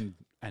stuff And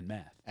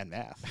math. and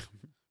math,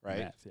 right?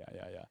 Math,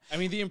 yeah. I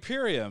mean, the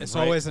Imperium. It's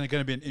right? always going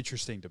to be an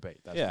interesting debate.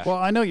 That's Yeah. Well,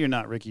 I know you're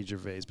not Ricky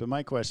Gervais, but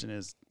my question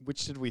is,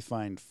 which did we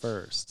find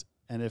first?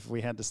 And if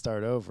we had to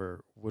start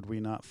over, would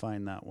we not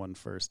find that one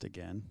first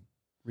again,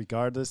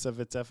 regardless of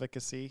its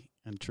efficacy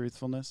and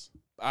truthfulness?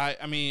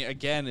 I mean,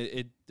 again,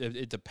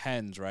 it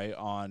depends, right?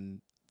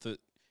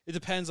 It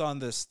depends on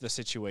the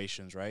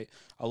situations, right?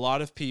 A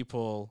lot of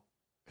people,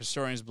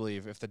 historians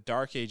believe, if the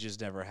Dark Ages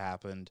never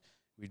happened,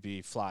 we'd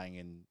be flying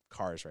in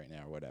cars right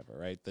now or whatever,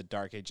 right? The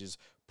Dark Ages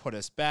put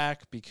us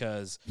back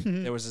because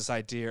there was this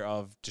idea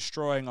of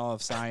destroying all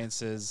of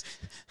sciences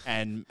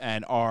and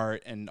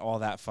art and all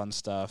that fun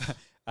stuff.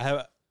 I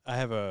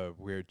have a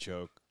weird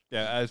joke.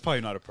 Yeah, it's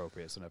probably not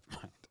appropriate, so never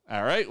mind.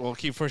 All right, we'll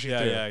keep pushing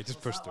through. Yeah,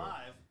 just push through.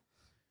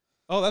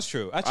 Oh, that's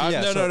true. Actually,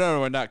 yeah.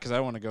 No, we're not, because I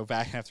want to go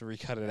back and have to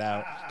recut it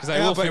out. Because I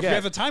Yeah, will but if we forget.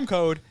 have a time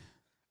code.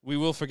 We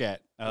will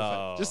forget.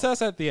 Oh. Just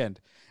us at the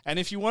end. And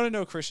if you want to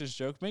know Christian's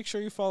joke, make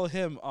sure you follow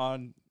him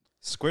on.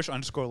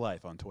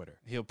 Squish_life on Twitter.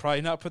 He'll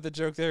probably not put the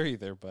joke there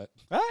either, but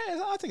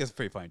I think it's a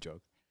pretty funny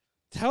joke.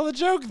 tell the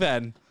joke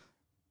then.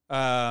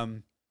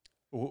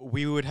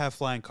 We would have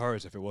flying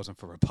cars if it wasn't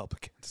for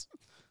Republicans.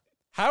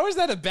 How is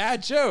that a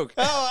bad joke?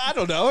 Oh, I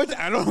don't know.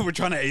 I don't know. We're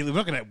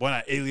not going to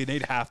want to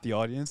alienate half the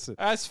audience.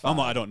 That's fine.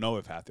 I don't know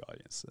if half the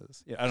audience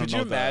is. Yeah, I don't Could know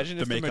you imagine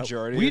if the makeup.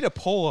 majority? We need to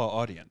poll our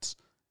audience.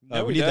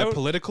 No, we need don't. their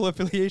political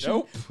affiliation.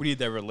 Nope. We need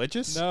their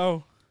religious.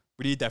 No.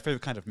 We need their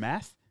favorite kind of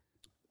math.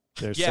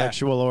 Their Yeah.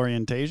 sexual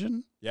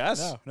orientation?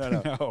 Yes.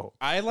 No.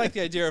 I like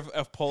the idea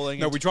of polling.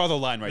 No, we draw the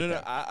line right No,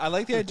 there. I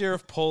like the idea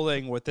of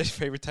polling what their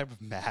favorite type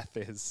of math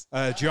is.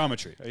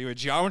 Geometry. Are you a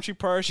geometry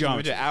person? Are you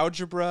into Geometry.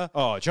 algebra?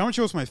 Oh,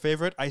 geometry was my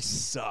favorite. I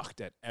sucked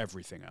at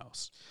everything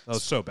else. That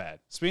was so bad.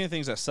 Speaking of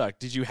things that suck,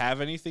 did you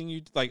have anything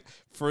you like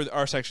for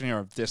our section here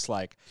of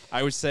dislike?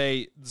 I would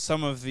say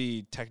some of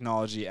the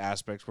technology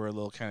aspects were a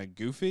little kind of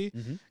goofy.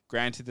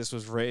 Granted, this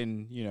was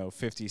written,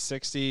 50s,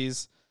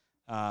 60s.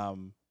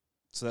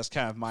 So that's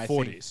kind of my thing.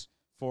 40s.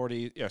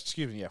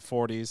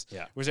 40s.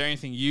 Yeah. Was there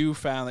anything you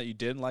found that you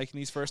didn't like in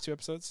these first two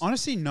episodes?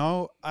 Honestly,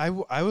 no. I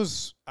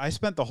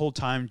spent the whole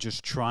time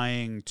just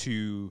trying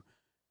to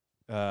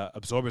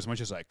absorb as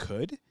much as I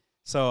could.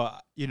 So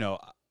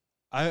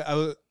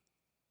I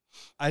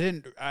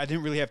didn't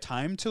really have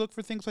time to look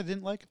for things I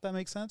didn't like, if that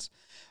makes sense.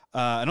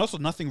 And also,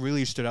 nothing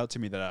really stood out to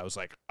me that I was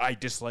like, I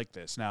dislike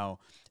this. Now,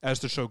 as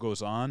the show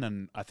goes on,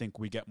 and I think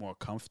we get more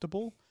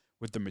comfortable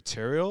with the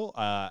material,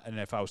 and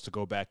if I was to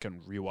go back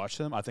and rewatch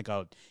them, I think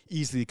I'll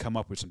easily come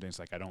up with some things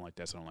like, I don't like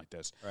this.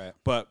 Right.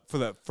 But for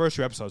the first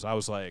few episodes, I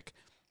was like,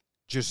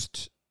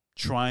 just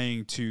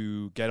trying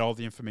to get all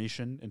the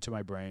information into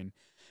my brain.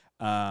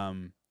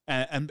 And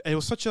it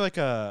was such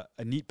a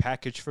neat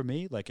package for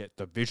me. Like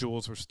the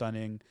visuals were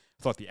stunning.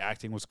 I thought the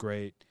acting was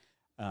great.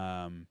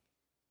 So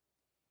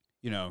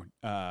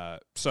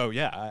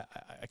yeah,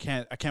 I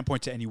can't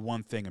point to any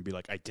one thing and be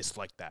like, I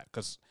dislike that.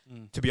 Cause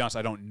to be honest,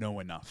 I don't know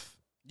enough.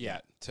 Yeah.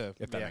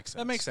 If that makes sense.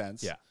 That makes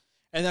sense. Yeah.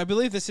 And I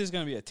believe this is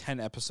going to be a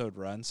 10-episode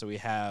run, so we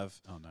have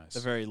Oh, nice. the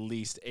very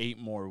least 8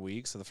 more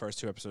weeks. So the first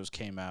 2 episodes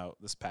came out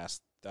this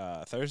past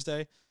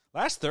Thursday.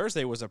 Last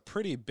Thursday was a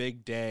pretty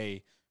big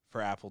day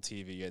for Apple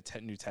TV. You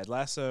had new Ted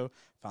Lasso,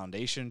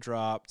 Foundation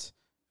dropped,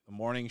 the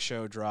morning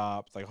show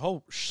dropped, like a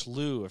whole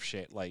slew of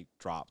shit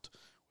dropped,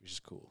 which is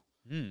cool.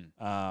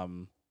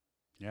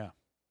 Yeah.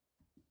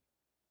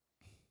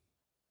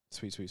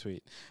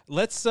 Sweet.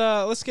 Let's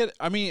get.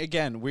 I mean,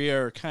 again, we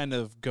are kind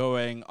of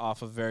going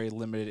off of very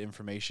limited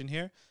information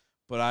here,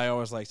 but I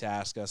always like to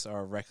ask us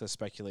our reckless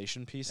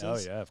speculation pieces. Oh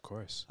yeah, of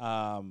course.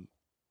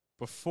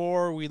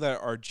 Before we let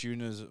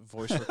Arjuna's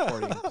voice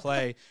recording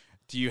play,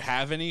 do you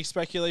have any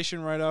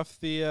speculation right off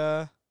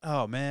the?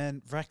 Oh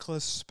man,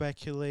 reckless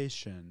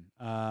speculation.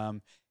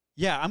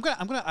 Yeah, I'm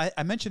gonna.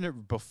 I mentioned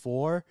it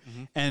before,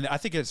 and I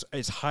think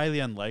it's highly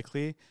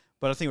unlikely,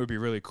 but I think it would be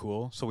really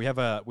cool. So we have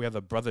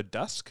a brother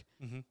Dusk,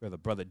 we have a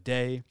brother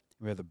Day,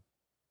 we have the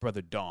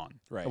brother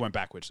Dawn. Right. I went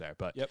backwards there,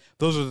 but Yep.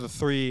 those are the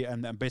three,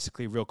 and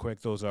basically, real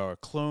quick, those are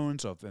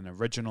clones of an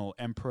original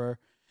emperor,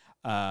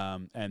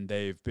 and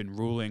they've been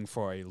ruling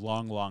for a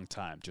long, long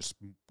time, just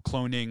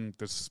cloning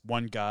this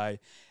one guy,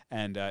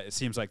 and it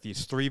seems like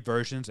these three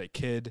versions: a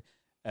kid,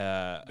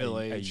 Middle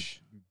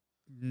age.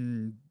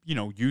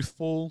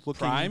 Youthful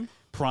looking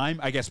prime,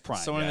 I guess prime.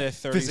 Someone in their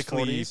 30s,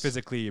 40s?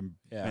 physically and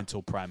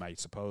mental prime, I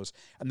suppose,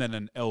 and then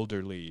an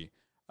elderly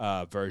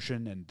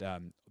version,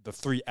 and the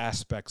three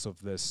aspects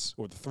of this,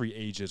 or the three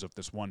ages of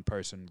this one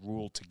person,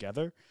 rule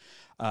together.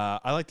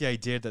 I like the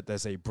idea that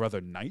there's a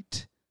brother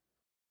knight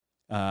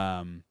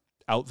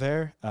out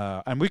there,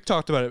 and we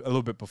talked about it a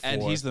little bit before.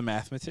 And he's the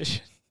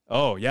mathematician.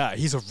 Oh, yeah.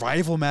 He's a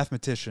rival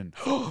mathematician.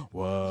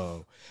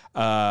 Whoa.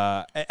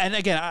 And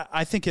again,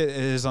 I think it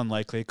is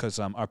unlikely because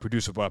our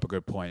producer brought up a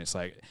good point. It's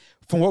like,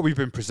 from what we've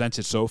been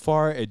presented so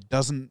far, it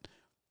doesn't,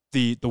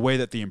 the way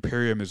that the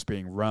Imperium is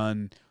being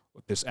run,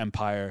 this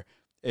empire,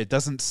 it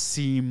doesn't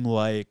seem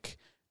like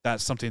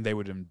that's something they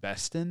would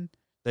invest in.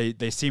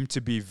 They seem to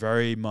be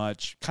very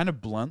much kind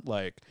of blunt,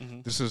 like,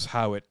 this is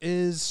how it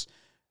is.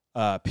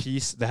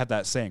 Peace. They have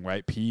that saying,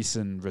 right? Peace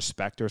and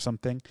respect or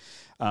something.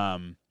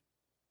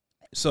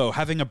 So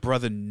having a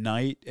brother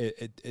knight,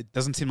 it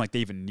doesn't seem like they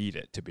even need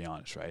it, to be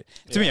honest, right?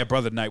 To me, a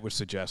brother knight would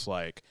suggest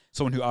like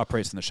someone who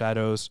operates in the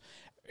shadows.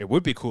 It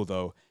would be cool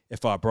though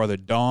if our brother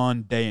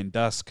Dawn, Day, and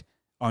Dusk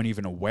aren't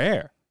even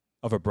aware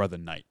of a brother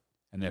knight,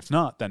 and if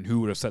not, then who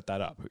would have set that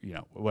up?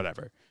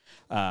 Whatever.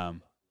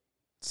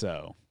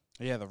 So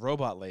Yeah, the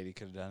robot lady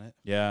could have done it.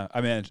 yeah, I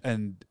mean,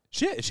 and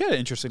she had an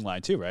interesting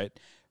line too, right?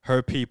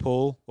 Her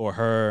people or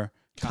her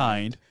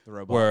kind The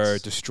robots were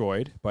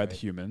destroyed by the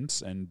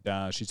humans, and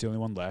she's the only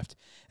one left.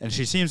 And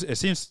it seems,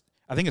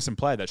 I think it's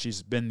implied that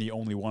she's been the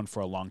only one for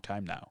a long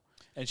time now.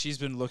 And she's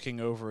been looking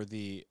over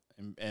the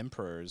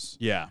emperors,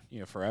 Yeah,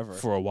 forever.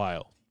 for a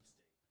while.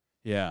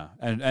 Yeah,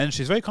 and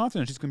she's very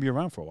confident she's going to be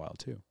around for a while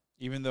too.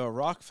 Even though a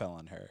rock fell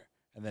on her,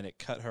 and then it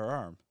cut her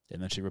arm.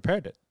 And then she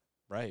repaired it.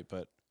 Right,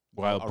 but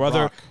While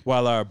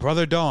a our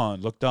brother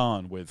Dawn looked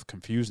on with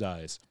confused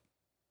eyes.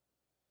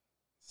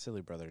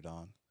 silly brother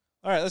Dawn.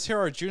 All right, let's hear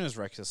Arjuna's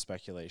reckless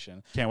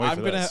speculation. Can't wait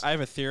for this. I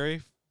have a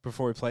theory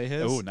before we play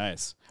his. Oh,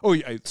 nice. Oh,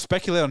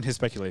 speculate on his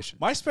speculation.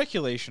 My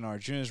speculation,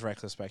 Arjuna's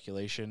reckless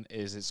speculation,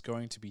 is it's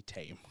going to be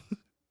tame.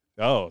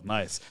 Oh,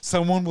 nice.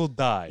 Someone will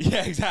die.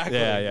 Yeah, exactly.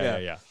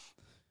 Yeah.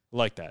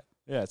 Like that.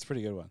 Yeah, it's a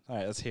pretty good one. All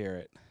right, let's hear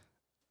it.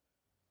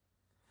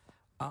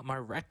 My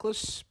reckless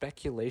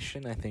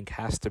speculation, I think,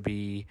 has to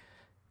be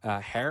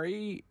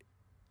Harry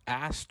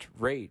asked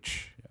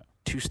Rach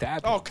to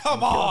stab him. Oh,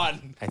 come and kill on!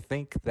 him. I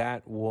think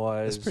that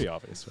was It's pretty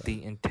obvious. Right?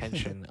 the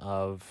intention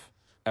of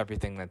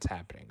everything that's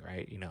happening,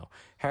 right?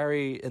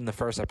 Harry in the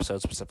first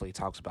episode specifically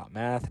talks about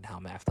math and how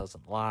math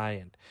doesn't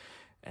lie,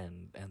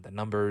 and the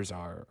numbers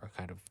are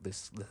kind of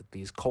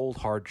these cold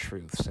hard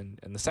truths. And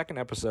in the second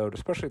episode,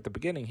 especially at the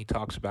beginning, he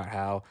talks about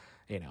how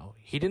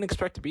he didn't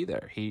expect to be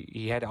there.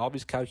 He had all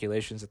these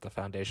calculations that the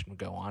Foundation would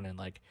go on, and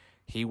like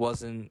he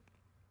wasn't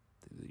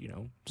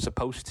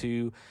supposed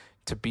to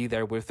be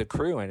there with the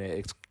crew, and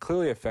it's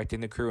clearly affecting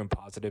the crew in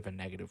positive and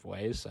negative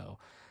ways. So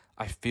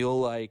I feel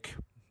like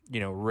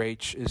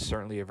Rach is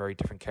certainly a very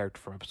different character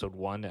from episode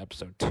 1 to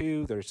episode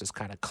 2. There's this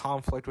kind of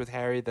conflict with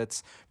Harry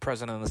that's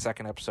present in the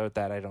second episode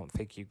that I don't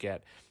think you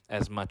get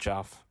as much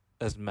of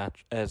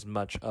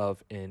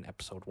in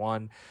episode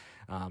 1.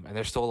 And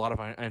there's still a lot of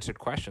unanswered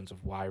questions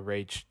of why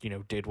Rach,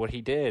 did what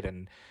he did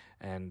and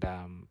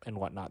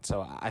whatnot.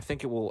 So I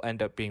think it will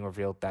end up being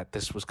revealed that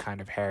this was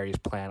kind of Harry's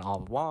plan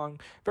all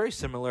along. Very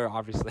similar,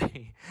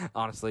 obviously,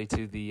 honestly,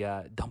 to the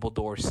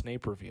Dumbledore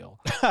Snape reveal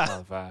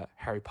of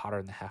Harry Potter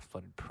and the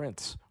Half-Blood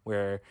Prince,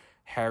 where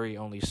Harry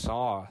only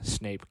saw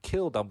Snape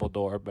kill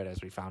Dumbledore, but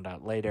as we found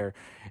out later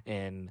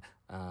in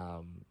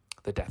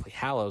the Deathly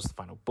Hallows, the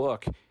final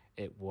book,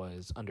 it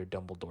was under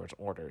Dumbledore's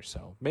order.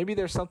 So maybe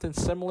there's something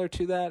similar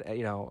to that.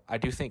 I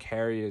do think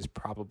Harry is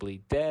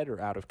probably dead or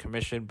out of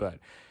commission, but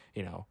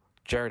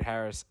Jared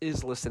Harris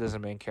is listed as a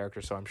main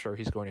character, so I'm sure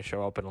he's going to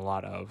show up in a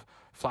lot of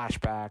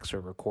flashbacks or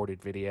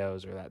recorded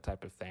videos or that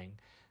type of thing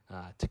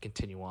to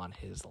continue on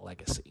his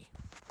legacy.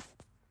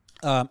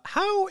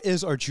 How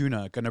is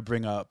Arjuna going to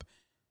bring up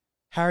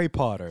Harry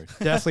Potter,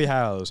 Deathly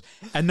Hallows,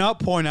 and not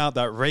point out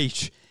that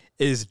Rach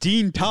is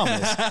Dean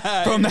Thomas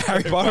from the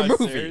Harry Potter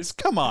movies? Serious?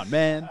 Come on,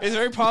 man. It's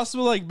very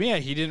possible, like me,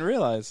 he didn't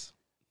realize.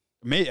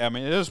 It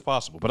is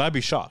possible, but I'd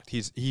be shocked.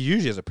 He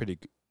usually has a pretty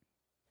good...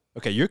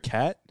 Okay, your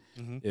cat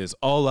is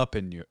all up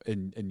in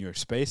your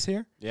space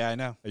here. Yeah, I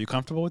know. Are you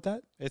comfortable with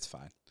that? It's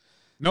fine.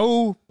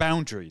 No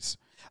boundaries.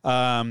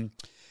 So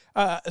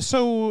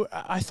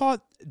I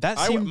thought that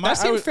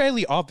seemed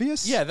fairly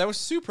obvious. Yeah, that was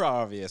super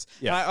obvious.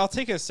 Yeah. And I'll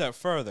take it a step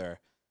further.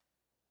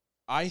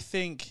 I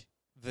think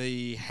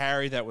the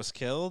Harry that was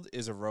killed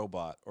is a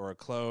robot or a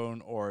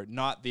clone or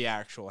not the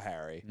actual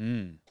Harry.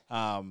 Mm.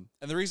 And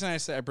the reason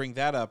I bring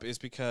that up is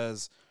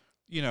because,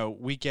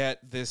 we get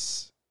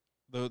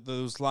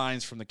those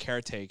lines from the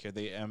caretaker,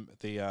 the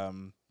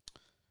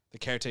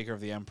caretaker of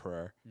the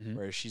Emperor, Mhm.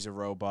 where she's a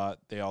robot.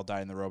 They all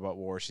died in the robot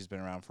war. She's been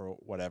around for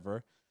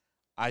whatever.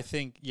 I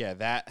think,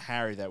 that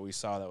Harry that we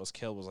saw that was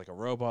killed was like a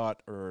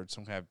robot or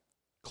some kind of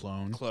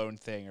clone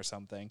thing or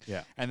something.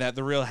 Yeah. And that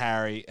the real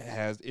Harry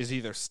is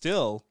either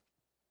still,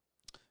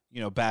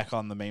 back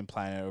on the main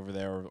planet over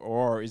there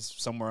or is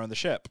somewhere on the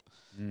ship.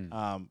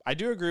 Mm. I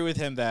do agree with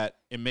him that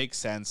it makes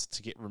sense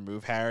to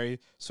remove Harry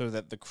so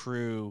that the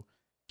crew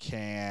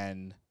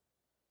can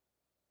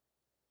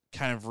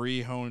kind of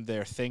rehone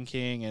their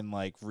thinking and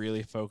like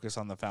really focus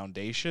on the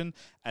Foundation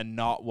and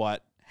not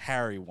what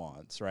Harry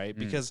wants, right?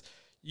 Because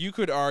you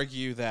could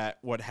argue that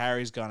what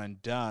Harry's gone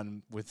and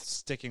done with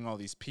sticking all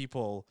these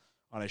people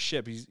on a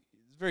ship, he's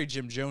very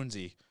Jim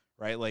Jonesy,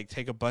 right? Like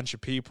take a bunch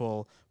of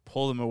people,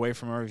 pull them away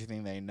from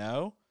everything they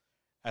know,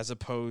 as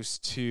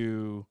opposed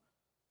to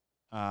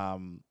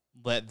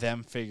let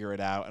them figure it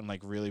out and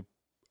like really,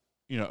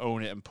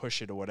 own it and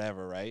push it or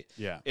whatever, right?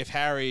 Yeah. If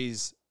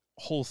Harry's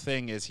whole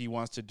thing is he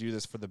wants to do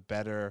this for the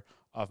better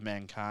of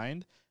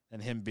mankind, then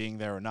him being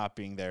there or not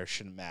being there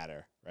shouldn't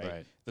matter,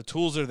 right? The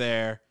tools are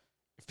there.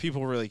 If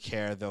people really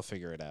care, they'll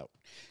figure it out.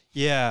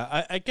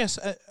 Yeah, I guess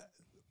a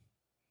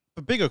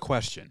bigger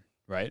question,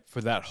 right,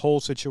 for that whole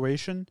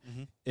situation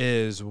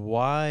is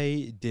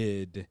why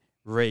did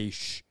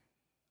Raish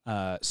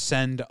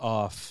send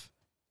off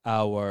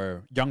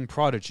our young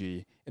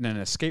prodigy in an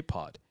escape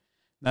pod?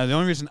 Now, the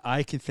only reason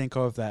I can think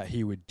of that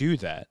he would do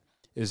that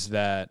is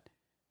that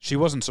she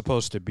wasn't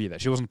supposed to be there.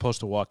 She wasn't supposed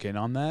to walk in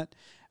on that,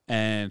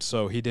 and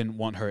so he didn't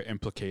want her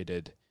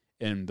implicated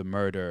in the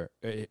murder.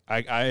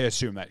 I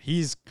assume that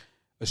he's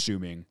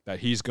assuming that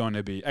he's going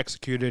to be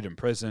executed,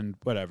 imprisoned,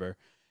 whatever,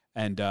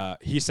 and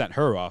he sent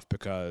her off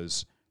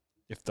because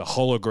if the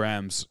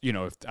holograms,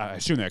 if I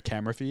assume they're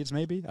camera feeds,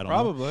 maybe I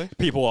don't know.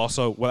 People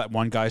also,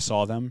 one guy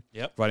saw them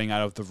running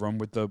out of the room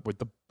with the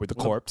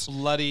corpse,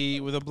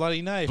 with a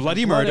bloody knife,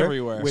 bloody blood murder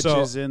everywhere. Which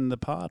is in the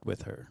pod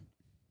with her.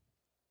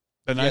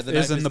 The knife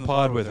is in the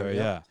pod with her.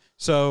 Yeah.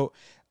 So,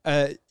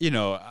 I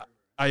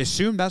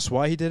assume that's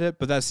why he did it,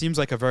 but that seems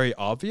like a very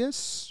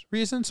obvious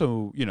reason.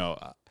 So,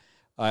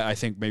 I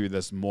think maybe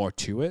there's more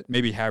to it.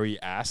 Maybe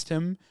Harry asked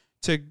him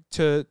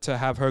to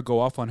have her go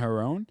off on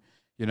her own.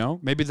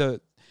 Maybe the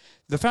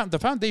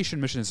Foundation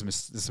mission is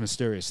this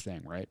mysterious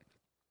thing, right?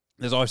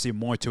 There's obviously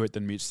more to it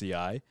than meets the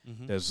eye.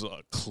 Mm-hmm. There's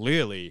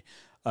clearly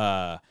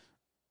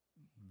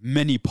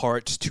many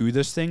parts to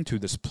this thing, to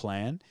this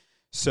plan.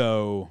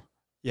 So,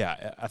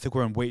 yeah, I think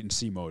we're in wait and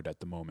see mode at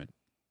the moment.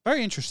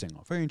 Very interesting,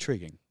 very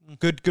intriguing.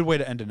 Good way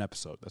to end an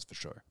episode, that's for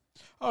sure.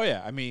 Oh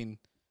yeah, I mean,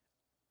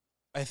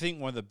 I think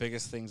one of the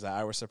biggest things that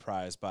I was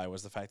surprised by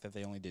was the fact that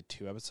they only did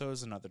 2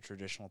 episodes and not the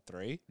traditional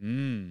 3,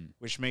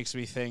 which makes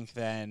me think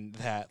then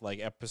that like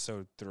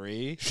episode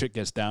 3 shit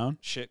gets down.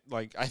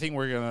 Like I think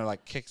we're gonna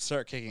like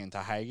start kicking into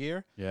high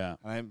gear. Yeah,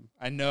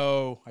 I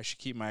know I should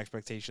keep my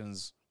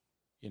expectations,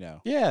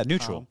 yeah,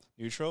 neutral.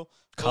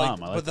 Calm.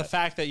 But the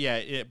fact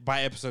that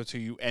by episode 2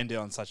 you ended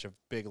on such a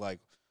big like,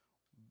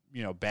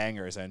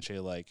 banger essentially.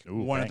 Like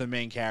one of the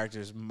main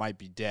characters might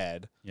be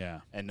dead. Yeah,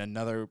 and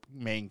another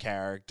main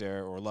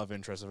character or love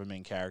interest of a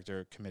main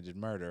character committed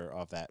murder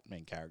of that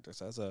main character.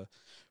 So that's a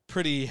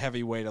pretty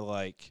heavy way to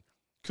like.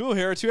 Cool.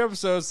 Here are 2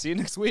 episodes. See you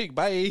next week.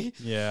 Bye.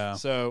 Yeah.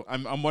 So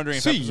I'm wondering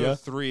if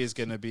episode 3 is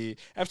gonna be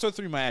episode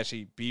 3 might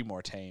actually be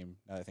more tame.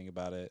 Now that I think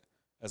about it,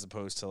 as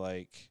opposed to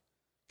like.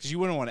 Because you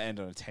wouldn't want to end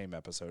on a tame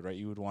episode, right?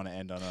 You would want to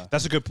end on a...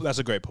 That's a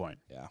great point.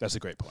 Yeah. That's a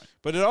great point.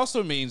 But it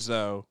also means,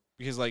 though,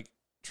 because, like,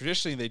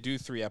 traditionally they do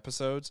 3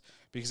 episodes,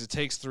 because it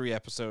takes 3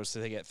 episodes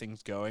to get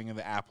things going in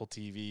the Apple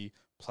TV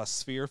Plus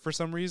sphere for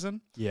some reason.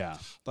 Yeah.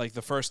 Like,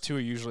 the first 2 are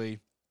usually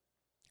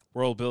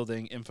world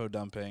building, info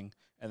dumping,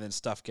 and then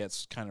stuff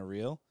gets kind of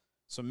real.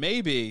 So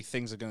maybe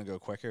things are going to go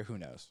quicker. Who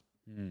knows?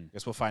 I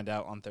guess we'll find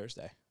out on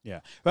Thursday.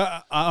 Yeah.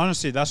 But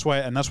honestly, that's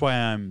why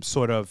I'm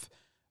sort of...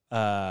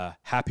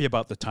 happy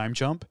about the time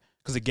jump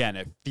because again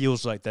it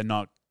feels like they're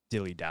not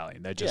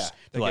dilly-dallying. They're just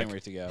they're like, getting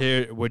ready to go.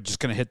 Here we're just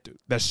gonna hit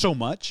there's so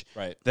much,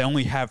 right? They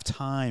only have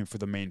time for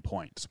the main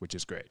points, which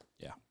is great.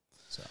 Yeah.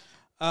 So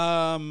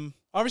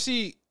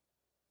obviously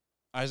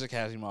Isaac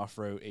Asimov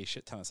wrote a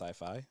shit ton of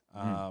sci-fi.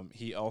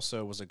 He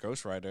also was a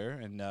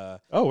ghostwriter and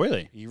oh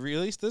really? He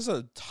released there's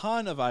a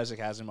ton of Isaac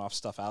Asimov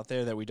stuff out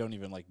there that we don't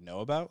even like know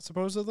about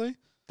supposedly.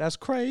 That's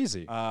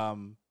crazy.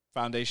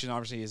 Foundation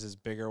obviously is his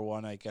bigger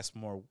one, I guess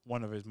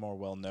one of his more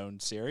well-known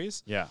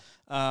series. Yeah.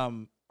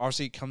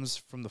 Obviously it comes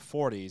from the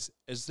 40s.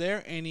 Is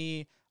there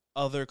any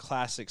other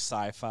classic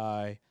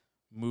sci-fi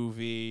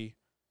movie,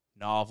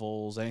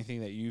 novels,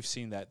 anything that you've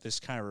seen that this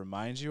kind of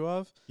reminds you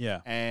of? Yeah.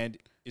 And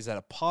is that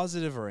a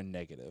positive or a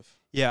negative?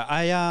 Yeah,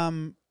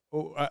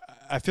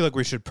 I feel like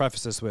we should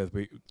preface this with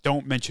we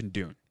don't mention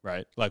Dune,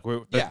 right? Like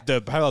Yeah. the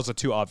parallels are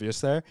too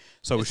obvious there,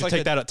 so we It's should like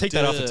take that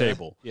off the duh.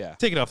 table. Yeah.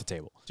 Take it off the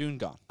table. Dune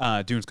gone.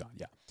 Dune's gone.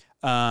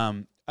 Yeah.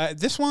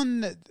 This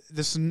one,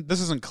 this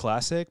isn't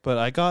classic, but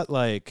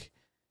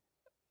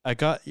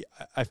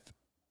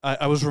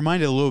I was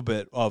reminded a little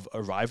bit of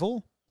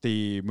Arrival,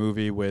 the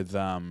movie with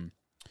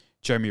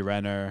Jeremy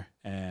Renner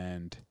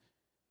and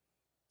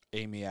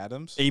Amy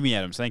Adams. Amy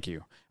Adams. Thank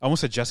you. I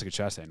almost said Jessica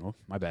Chastain. Oh,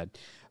 my bad.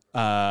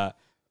 A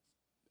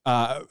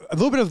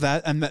little bit of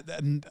that,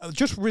 and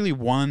just really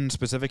one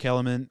specific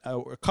element,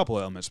 a couple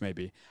elements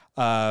maybe.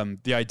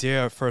 The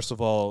idea, first of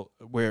all,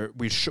 where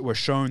we're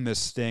shown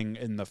this thing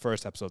in the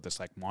first episode, this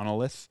like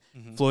monolith,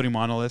 floating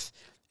monolith,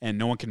 and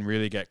no one can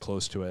really get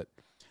close to it.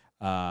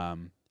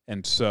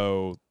 And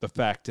so the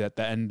fact that at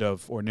the end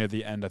of, or near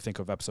the end, I think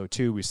of episode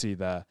 2, we see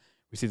the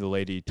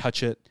lady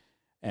touch it,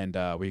 and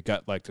we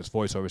got like this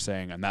voiceover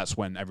saying, and that's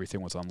when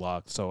everything was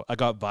unlocked. So I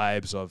got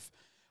vibes of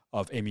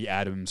Amy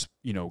Adams,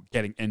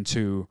 getting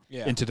into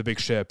the big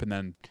ship, and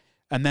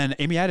then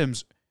Amy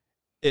Adams,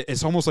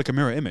 it's almost like a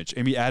mirror image.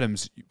 Amy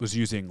Adams was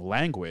using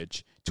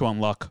language to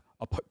unlock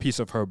a piece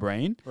of her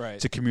brain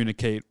to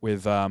communicate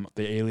with the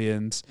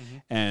aliens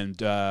and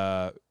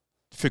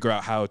figure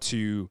out how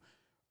to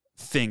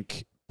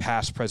think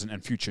past, present,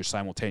 and future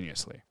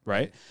simultaneously,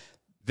 right?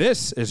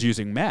 This is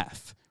using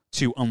math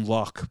to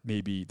unlock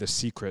maybe the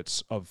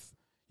secrets of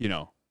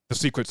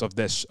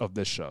this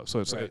show. So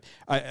it's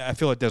I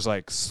feel like there's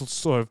like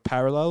sort of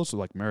parallels,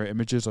 like mirror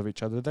images of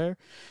each other there.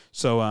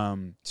 So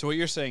So what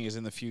you're saying is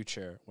in the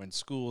future, when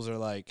schools are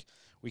like,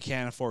 we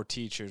can't afford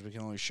teachers, we can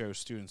only show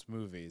students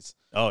movies.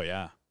 oh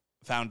yeah,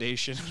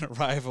 Foundation and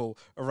Arrival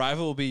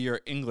will be your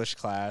English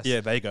class.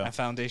 yeah, there you go. And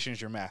Foundation is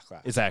your math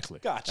class. Exactly.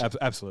 Gotcha.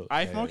 Absolutely.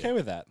 I'm okay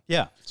with that.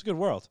 Yeah. It's a good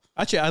world.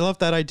 Actually, I love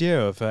that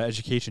idea of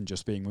education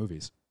just being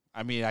movies.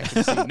 I mean, I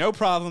can see no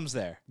problems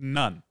there.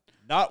 None.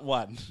 Not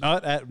one.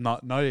 Not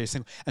a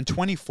single. And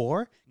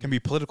 24 can be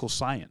political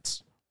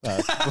science.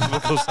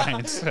 Political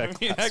science. I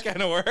mean, that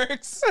kind of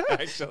works,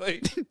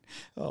 actually.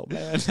 Oh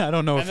man, I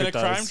don't know And if then it a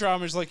crime does.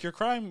 drama is like your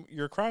crime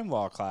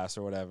law class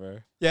or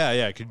whatever.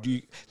 Yeah. Could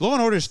you Law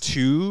and Order is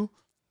too,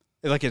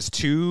 like it's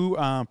too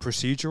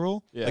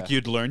procedural. Yeah. Like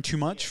you'd learn too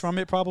much from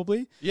it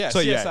probably. Yeah, So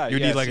CSI, you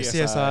need like a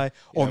CSI.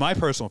 Or Yep. my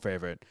personal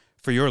favorite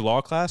for your law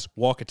class,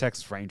 walk a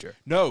Texas Ranger.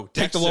 No,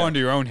 Take the law into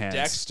your own hands.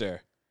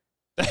 Dexter.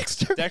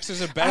 Dexter.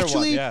 Dexter's a better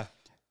Actually, one.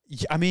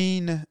 Yeah. I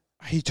mean,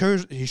 he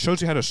shows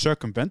you how to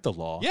circumvent the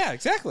law. Yeah,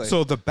 exactly.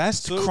 So the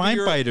best So crime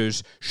you're-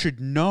 fighters should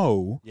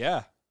know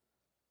yeah.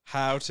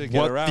 How to get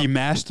what around. the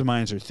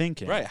masterminds are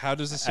thinking. Right. How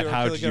does the And serial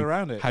how killer do get you,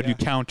 around it? How do you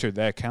counter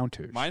their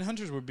counters?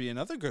 Mindhunters would be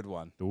another good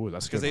one. Ooh,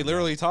 that's Because good. they one,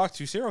 literally talk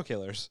to serial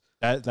killers.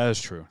 yeah. That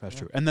is true. That's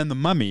true. And then the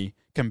Mummy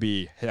can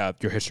be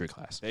your history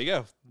class. There you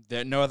go.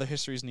 No other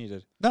history is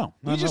needed. No,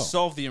 We just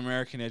solved the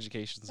American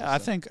education system. I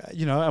think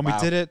and Wow. we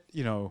did it.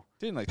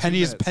 Didn't like 2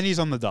 Pennies minutes.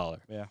 on the dollar.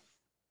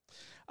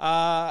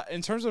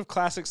 In terms of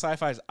classic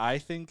sci-fis, I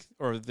think,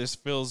 or this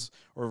feels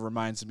or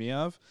reminds me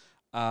of,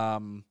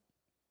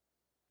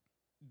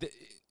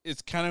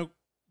 it's kind of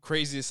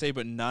crazy to say,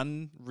 but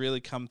none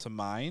really come to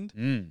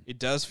mind. It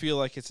does feel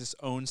like it's its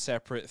own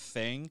separate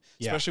thing,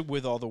 Yeah. especially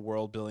with all the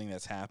world building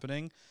that's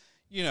happening.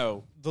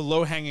 The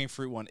low-hanging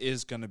fruit one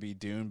is going to be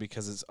Dune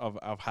because it's of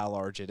how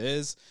large it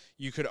is.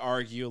 You could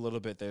argue a little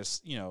bit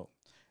there's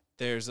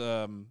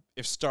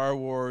if Star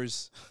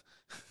Wars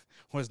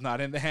was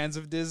not in the hands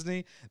of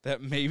Disney,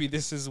 that maybe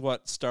this is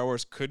what Star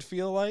Wars could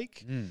feel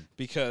like,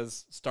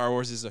 because Star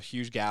Wars is a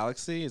huge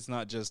galaxy. It's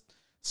not just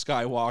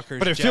Skywalkers,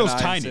 But it Jedi, feels and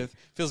tiny. Sith. It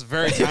feels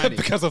very tiny.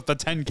 because of the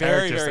 10 Very,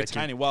 characters. very they keep.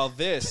 tiny. While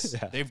this,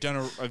 Yeah. they've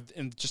done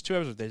in just 2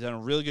 episodes, they've done a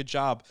really good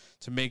job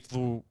to make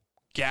the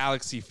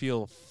galaxy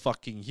feel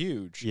fucking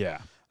huge.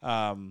 Yeah.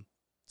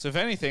 So if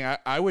anything,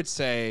 I would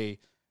say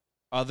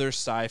other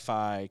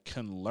sci-fi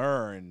can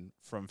learn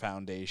from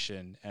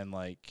Foundation and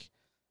like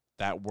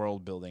that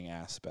world building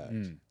aspect.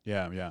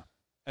 Yeah.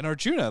 And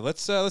Arjuna,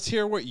 let's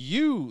hear what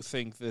you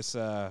think this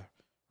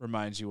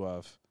reminds you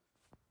of.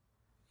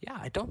 Yeah,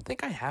 I don't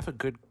think I have a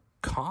good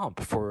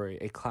comp for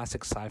a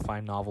classic sci-fi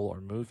novel or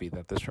movie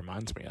that this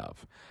reminds me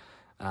of.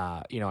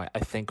 I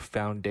think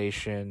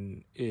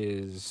Foundation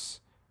is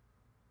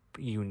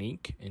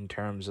unique in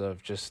terms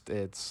of just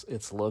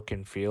its look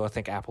and feel. I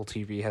think Apple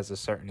TV has a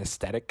certain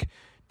aesthetic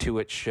to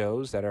its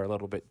shows that are a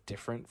little bit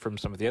different from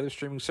some of the other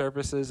streaming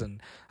services, and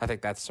I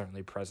think that's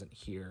certainly present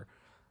here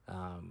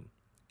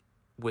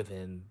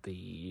within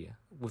the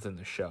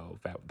show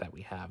that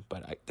we have.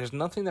 But there's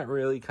nothing that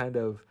really kind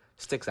of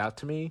sticks out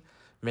to me.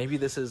 Maybe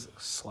this is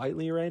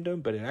slightly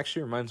random, but it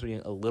actually reminds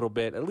me a little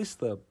bit, at least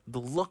the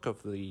look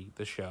of the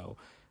show,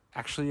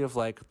 actually of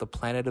like the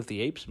Planet of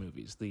the Apes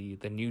movies, the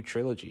new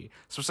trilogy,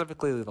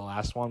 specifically the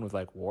last one with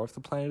like War of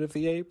the Planet of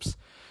the Apes.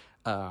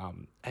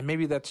 And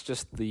maybe that's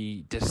just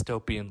the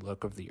dystopian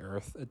look of the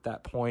Earth at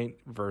that point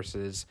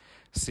versus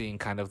seeing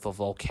kind of the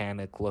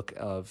volcanic look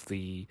of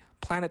the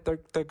planet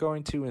they're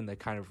going to and the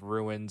kind of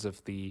ruins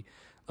of the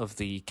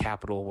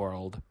capital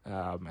world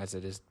as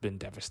it has been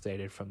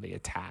devastated from the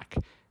attack.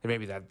 And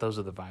maybe those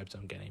are the vibes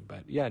I'm getting.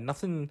 But yeah,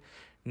 nothing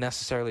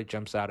necessarily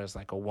jumps out as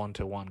like a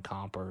 1-to-1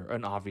 comp or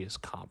an obvious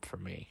comp for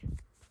me.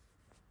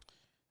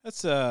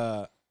 That's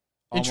almost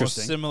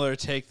Interesting. similar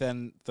take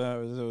than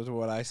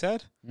what I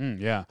said.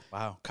 Yeah.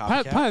 Wow,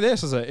 Planet copycat.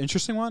 this is an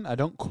interesting one. I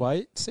don't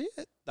quite see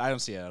it I don't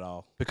see it at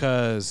all.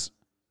 because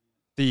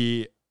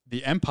the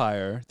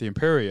Empire, the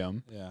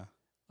Imperium,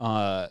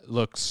 Yeah,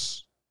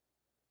 looks.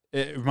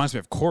 It reminds me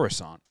of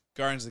Coruscant.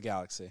 Guardians of the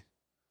Galaxy.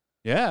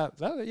 Yeah,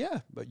 but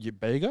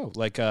there you go.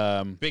 Like,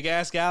 Big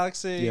ass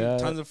galaxy, Yeah.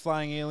 tons of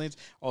flying aliens.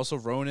 Also,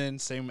 Ronan,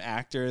 same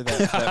actor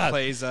that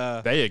plays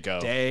there you go.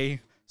 Day.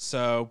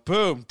 So,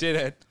 boom, did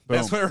it. Boom.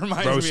 That's what it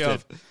reminds me of.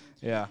 Roasted.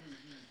 Yeah.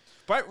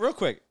 But real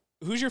quick,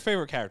 who's your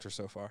favorite character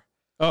so far?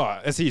 Oh,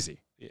 it's easy.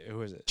 Yeah,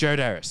 who is it? Jared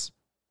Harris.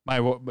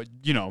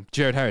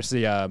 Jared Harris,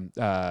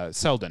 the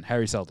Selden,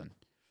 Harry Selden.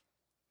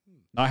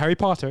 Not Harry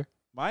Potter.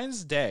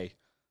 Mine's Day.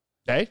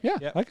 Hey, yeah,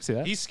 Yep. I can see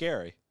that. He's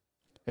scary.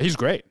 He's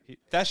great.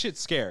 That shit's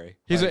scary.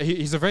 He's Like,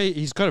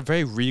 he's got a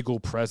very regal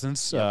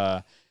presence.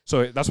 Yeah.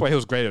 So that's why he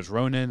was great as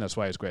Ronan. That's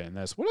why he's great in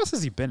this. What else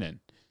has he been in?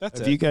 that's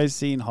Have it. you guys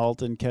seen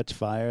 *Halt and Catch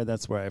Fire*?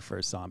 That's where I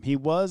first saw him. He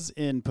was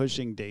in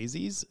 *Pushing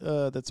Daisies*.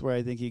 That's where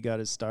I think he got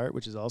his start,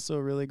 which is also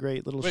a really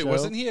great little Wait, show.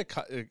 wasn't he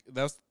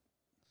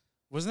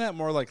wasn't that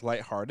more like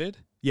lighthearted?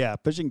 Yeah,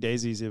 *Pushing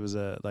Daisies*. It was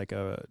a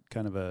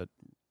kind of a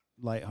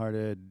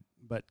lighthearted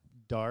but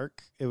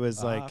dark. It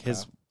was like okay.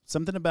 his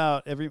something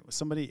about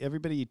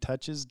everybody he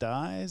touches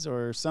dies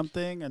or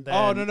something, and then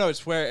Oh no,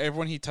 it's where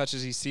everyone he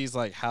touches, he sees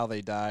like how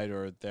they died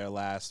or their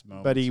last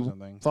moments But he or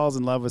something. falls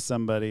in love with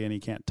somebody and he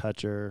can't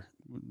touch her.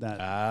 That's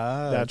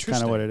kind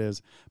Interesting. of what it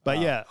is. But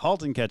Wow. yeah,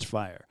 *Halt and Catch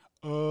Fire*.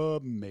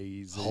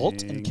 Amazing.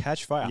 Halt and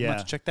Catch Fire. I'm going to Yeah.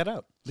 have to check that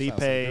out. Lee Sounds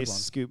like a good Pace, one.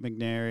 Scoot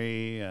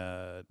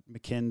McNairy,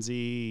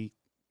 Mackenzie,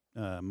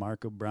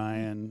 Mark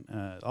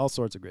O'Brien, all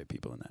sorts of great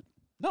people in that.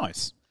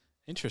 Nice.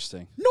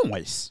 Interesting.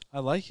 Nice. I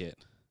like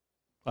it.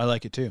 I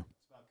like it too.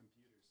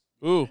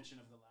 Ooh.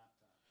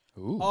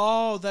 Ooh.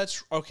 Oh,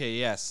 that's okay.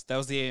 Yes, that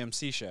was the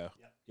AMC show.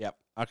 Yep.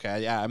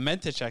 Okay. Yeah, I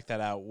meant to check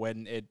that out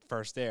when it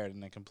first aired,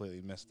 and I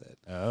completely missed it.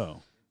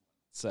 Oh.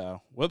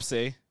 So,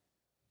 whoopsie.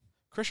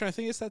 Christian, I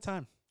think it's that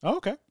time. Oh,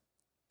 okay.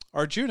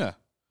 Arjuna,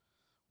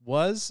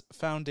 was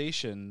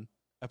Foundation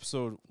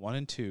episode 1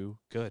 and 2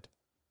 good?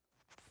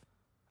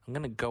 I'm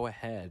going to go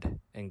ahead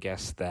and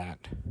guess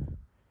that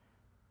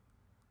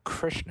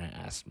Krishna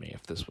asked me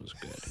if this was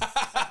good.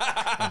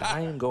 And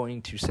I am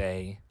going to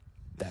say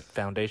that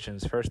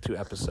Foundation's first 2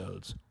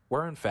 episodes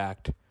were, in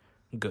fact,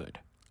 good.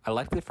 I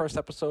liked the first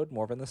episode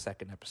more than the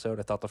second episode.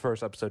 I thought the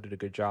first episode did a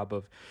good job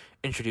of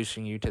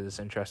introducing you to this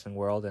interesting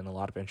world, and a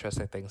lot of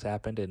interesting things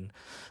happened. And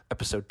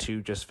episode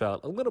 2 just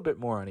felt a little bit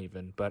more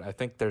uneven, but I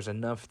think there's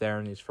enough there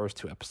in these first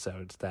 2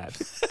 episodes that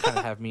kind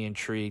of have me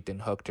intrigued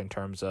and hooked in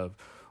terms of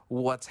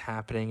what's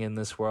happening in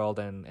this world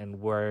and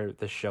where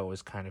the show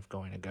is kind of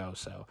going to go.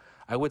 So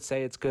I would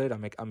say it's good.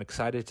 I'm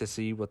excited to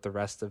see what the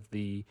rest of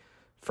the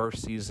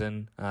first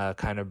season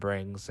kind of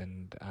brings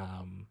and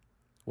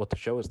what the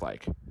show is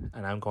like.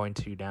 And I'm going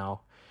to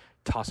now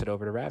toss it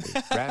over to Ravi.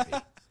 Ravi,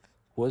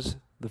 was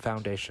the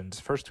Foundation's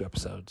first 2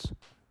 episodes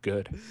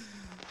good?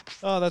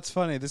 Oh, that's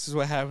funny. This is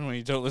what happened when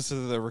you don't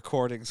listen to the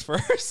recordings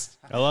first.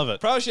 I love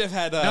it. Probably should have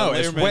had No,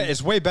 it's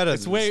Lehrman- way better.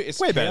 It's than way- this. it's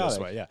way better this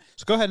chaotic. way. Yeah.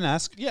 So go ahead and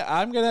ask. Yeah,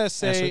 I'm gonna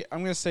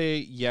say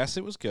yes,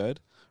 it was good.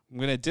 I'm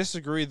gonna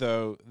disagree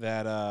though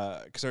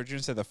that because Arjun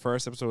said the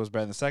first episode was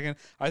better than the second.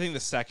 I think the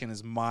second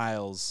is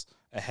miles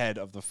ahead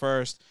of the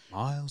first.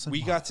 Miles and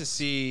We got to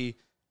see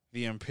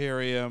the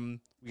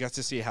Imperium. We got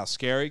to see how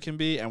scary it can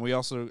be, and we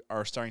also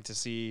are starting to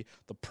see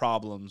the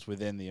problems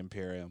within the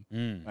Imperium.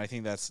 And I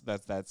think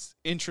that's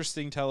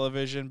interesting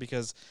television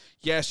because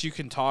yes, you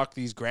can talk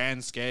these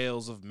grand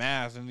scales of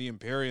math and the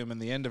Imperium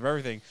and the end of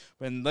everything,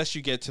 but unless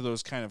you get to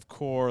those kind of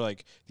core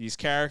like these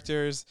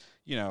characters,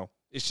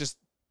 it's just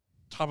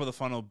top of the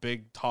funnel,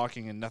 big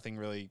talking, and nothing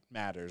really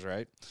matters,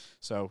 right?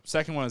 So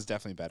second one is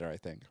definitely better, I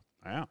think.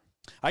 Wow.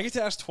 I get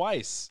to ask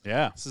twice.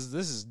 Yeah. This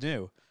is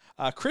new.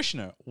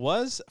 Krishna,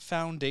 was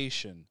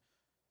Foundation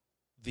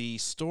the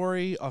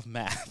story of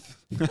math?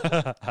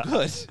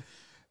 Good.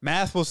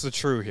 Math was the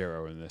true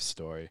hero in this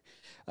story.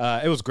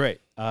 It was great.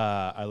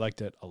 I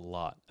liked it a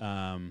lot.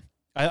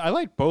 I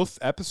liked both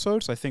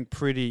episodes, I think,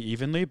 pretty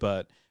evenly,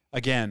 but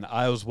again,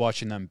 I was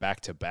watching them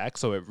back to back,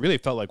 so it really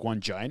felt like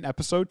one giant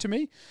episode to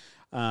me.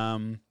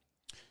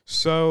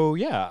 So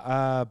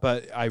yeah,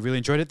 but I really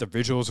enjoyed it. The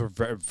visuals were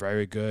very,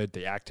 very good.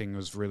 The acting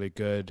was really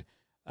good.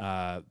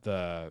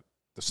 The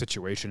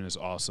situation is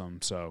awesome.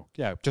 So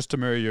yeah, just to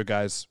mirror you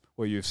guys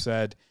what you've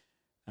said,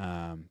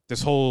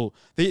 this whole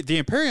the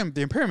Imperium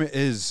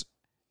is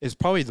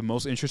probably the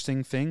most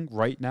interesting thing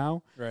right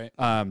now. Right.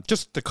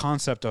 Just the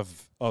concept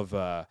of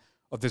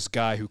this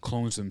guy who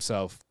clones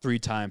himself 3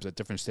 times at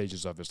different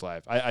stages of his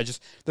life. I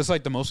just that's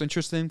like the most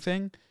interesting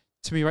thing.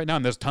 to me right now,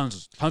 and there's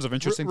tons of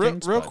interesting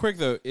things. Real but- quick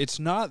though, it's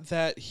not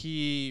that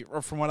he,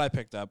 or from what I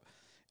picked up,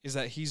 is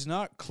that he's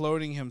not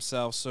cloning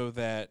himself so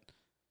that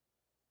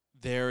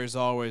there is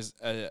always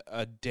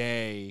a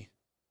day,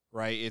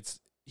 right? It's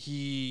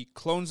he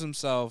clones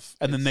himself,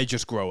 and then they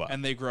just grow up.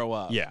 and they grow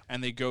up, Yeah.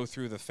 and they go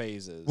through the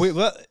phases. Wait,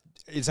 well,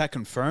 is that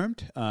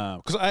confirmed?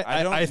 Because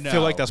I don't I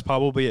feel like know. that's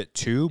probably it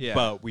too, Yeah.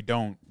 but we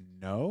don't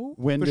know.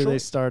 When for do sure. they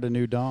start a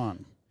new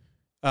dawn?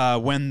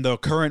 When the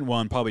current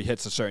one probably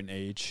hits a certain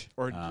age,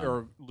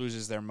 or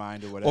loses their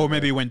mind or whatever, or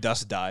maybe when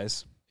Dusk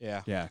dies.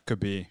 yeah. Yeah, could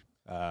be.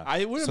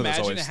 I would so there's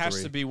imagine it always has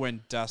three. to be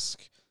when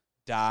Dusk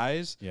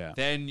dies. Yeah,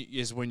 Then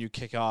is when you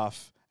kick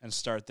off and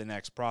start the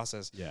next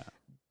process. yeah,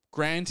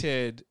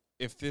 Granted,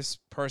 if this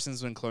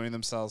person's been cloning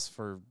themselves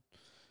for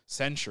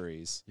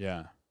centuries,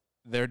 yeah.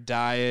 their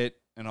diet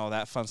and all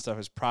that fun stuff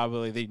is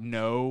probably they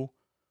know,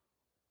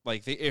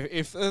 like they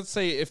if let's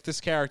say if this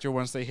character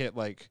once they hit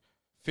like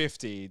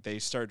 50, they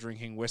start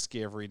drinking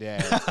whiskey every day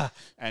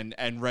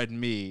and red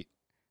meat,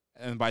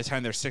 and by the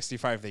time they're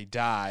 65, they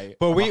die.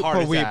 But of a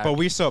heart attack.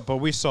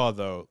 we saw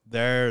though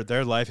their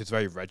life is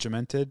very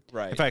regimented.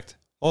 Right. In fact,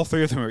 all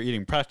three of them are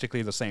eating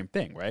practically the same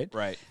thing, right?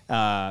 right.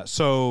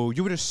 So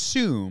you would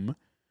assume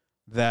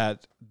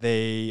that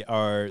they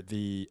are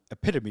the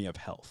epitome of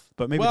health,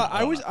 but maybe. Well,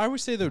 not. I would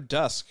say though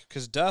Dusk,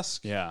 because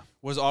Dusk Yeah.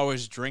 was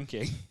always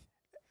drinking.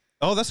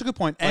 Oh, that's a good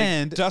point. Like,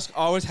 And Dusk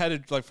always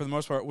had to, like, for the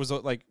most part, was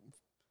like,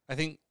 I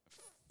think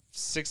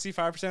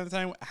 65% of the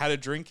time had a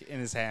drink in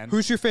his hand.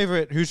 who's your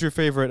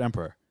favorite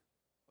emperor?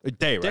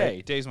 Day,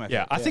 right? Day's my favorite.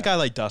 Yeah, I think I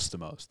like Dusk the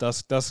most.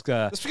 Dusk. That's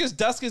because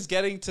Dusk is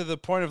getting to the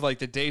point of like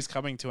the day's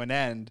coming to an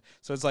end,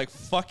 so it's like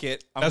fuck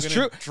it. I'm That's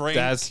gonna true. Drink.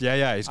 That's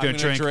yeah. He's I'm gonna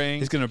gonna drink. drink.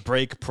 He's gonna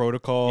break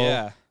protocol.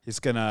 Yeah. He's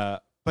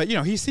gonna. But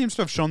he seems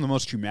to have shown the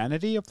most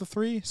humanity of the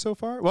three so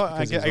far. Well,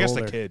 I Because guess, he's the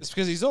older. kid. It's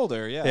because he's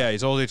older. Yeah. Yeah,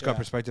 he's older. He's got Yeah.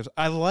 perspectives.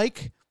 I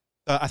like.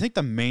 I think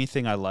the main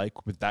thing I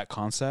like with that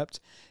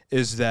concept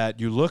is that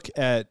you look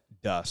at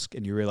Dusk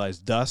and you realize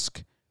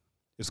Dusk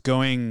is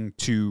going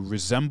to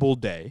resemble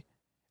Day,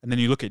 and then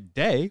you look at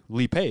Day,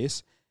 Lee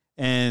Pace,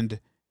 and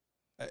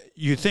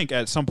you think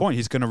at some point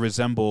he's going to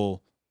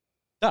resemble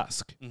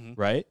Dusk, Mhm.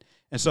 right?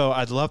 And so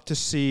I'd love to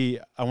see.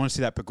 I want to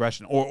see that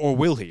progression, or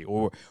will he,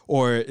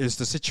 or is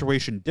the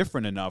situation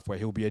different enough where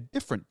he'll be a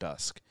different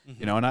Dusk?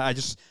 Mhm. And I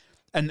just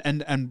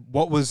and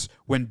what was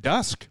when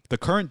Dusk, the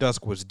current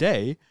Dusk was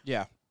Day.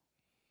 Yeah.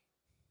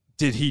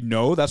 Did he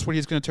know that's what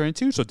he's going to turn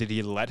into? So did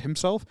he let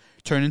himself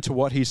turn into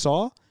what he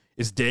saw?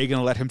 Is Day going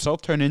to let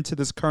himself turn into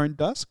this current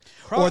Dusk?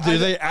 Or do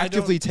they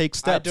actively take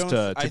steps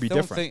to be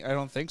different? I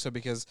don't think so,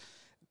 because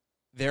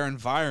their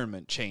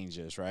environment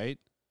changes, right?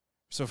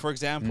 So, for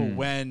example,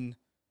 when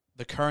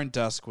the current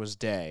Dusk was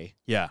Day,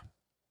 Yeah.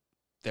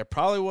 there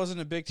probably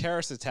wasn't a big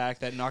terrorist attack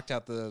that knocked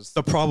out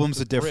the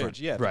problems are different.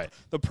 bridge. Yeah, Right.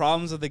 The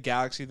problems of the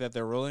galaxy that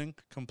they're ruling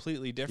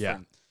completely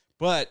different.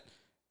 But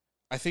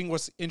I think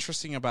what's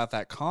interesting about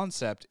that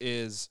concept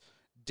is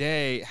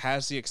Day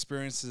has the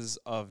experiences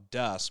of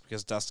Dusk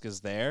because Dusk is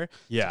there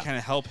Yeah. to kind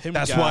of help him.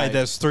 That's why guide.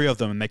 there's three of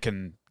them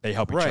and they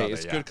help each right. other.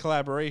 It's yeah. good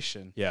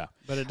collaboration. Yeah.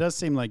 But it does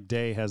seem like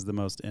Day has the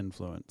most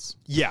influence.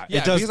 Yeah. Yeah,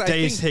 It does. because I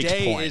Day's think takes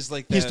Day point. is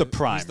like He's the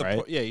prime, he's the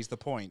right? yeah, he's the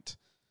point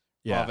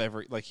Yeah. of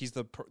every, like he's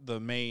the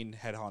main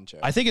head honcho.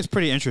 I think it's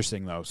pretty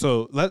interesting though.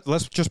 So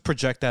let's just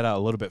project that out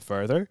a little bit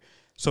further.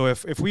 So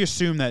if we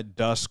assume that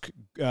Dusk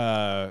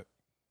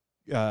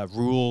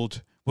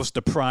was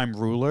the prime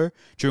ruler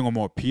during a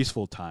more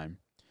peaceful time,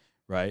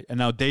 right? And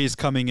now Day's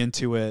coming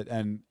into it,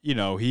 and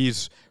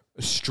he's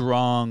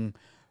strong,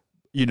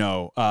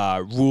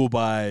 ruled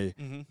by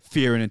Mhm.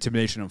 fear and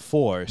intimidation and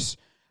force.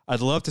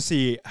 I'd love to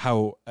see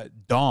how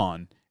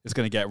Dawn is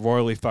going to get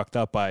royally fucked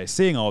up by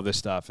seeing all this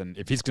stuff, and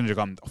if he's going to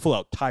become a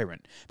full-out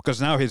tyrant,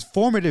 because now his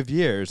formative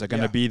years are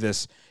going to Yeah. be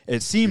this.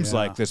 It seems Yeah.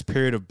 like this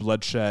period of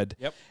bloodshed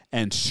Yep.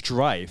 and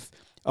strife.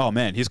 Oh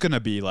man, he's going to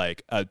be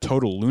like a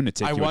total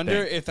lunatic. I you would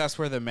wonder think. if that's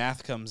where the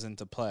math comes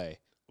into play.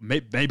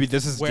 Maybe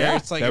this is Where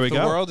it's like there if we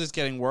the go. world is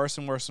getting worse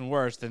and worse and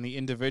worse, then the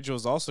individual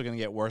is also going to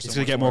get worse. He's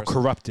and going to worse get more and worse.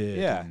 corrupted.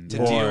 Yeah, and- to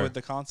deal with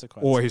the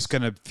consequences. or he's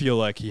going to feel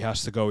like he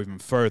has to go even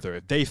further.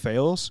 If Day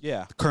fails,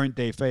 yeah the current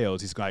Day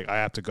fails, he's like, I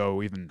have to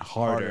go even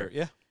harder.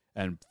 Yeah,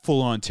 And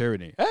full on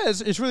tyranny.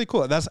 It's really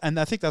cool. And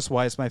I think that's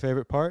why it's my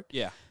favorite part,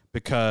 yeah.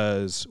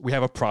 because we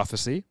have a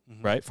prophecy,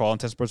 Mhm. right? For all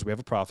intents and purposes, we have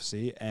a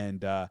prophecy,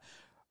 and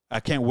I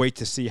can't wait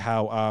to see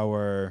how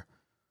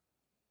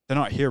they're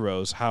not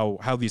heroes, how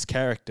these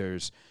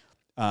characters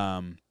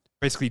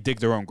basically dig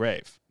their own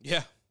grave.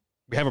 Yeah.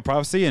 We have a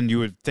prophecy, and you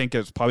would think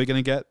it's probably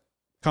going to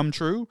come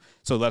true.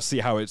 So let's see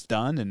how it's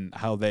done and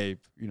how they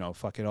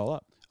fuck it all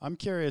up. I'm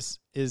curious,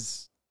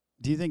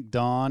 do you think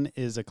Dawn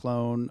is a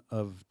clone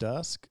of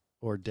Dusk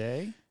or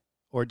Day?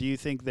 Or do you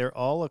think they're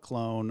all a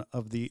clone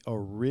of the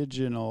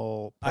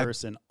original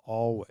person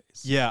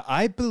always? Yeah,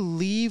 I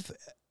believe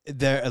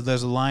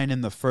there's a line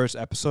in the first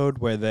episode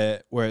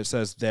where it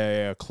says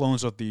they're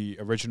clones of the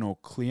original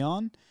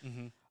Cleon.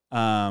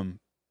 Mm-hmm.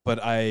 But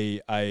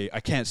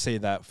I can't say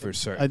that for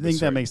certain. I think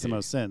that makes the certainty.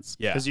 most sense.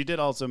 Yeah. Because you did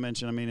also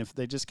mention, if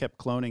they just kept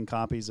cloning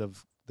copies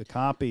of the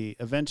copy,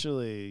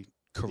 eventually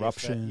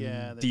corruption,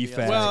 there'd be a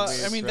defects. Well,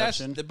 weird I mean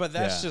corruption.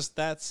 that's Yeah.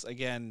 that's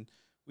again,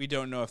 we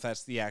don't know if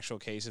that's the actual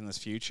case in this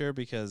future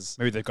because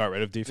Maybe they got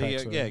rid of they,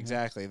 defects. yeah,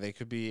 exactly. They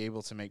could be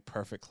able to make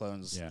perfect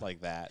clones Yeah.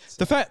 like that.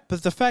 The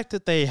fact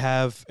that they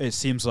have, it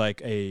seems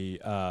like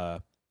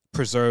a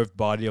preserved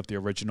body of the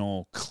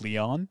original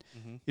Cleon.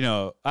 Mhm. You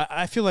know,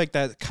 I feel like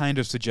that kind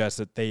of suggests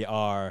that they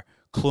are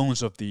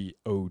clones of the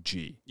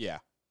OG Yeah,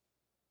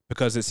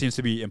 because it seems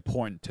to be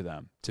important to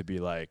them to be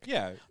like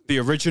yeah. the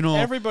original.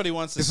 Everybody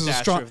wants a this is a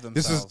statue strong. of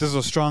This themselves. is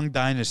a strong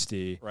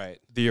dynasty. right.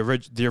 The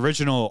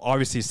original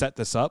obviously set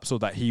this up so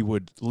that he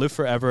would live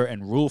forever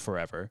and rule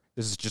forever.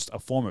 This is just a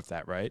form of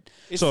that, right?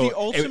 It's So the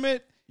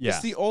ultimate. Yeah.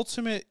 It's the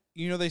ultimate.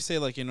 You know, they say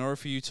like in order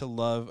for you to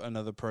love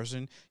another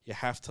person, you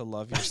have to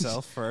love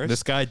yourself first.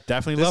 This guy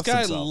definitely This loves guy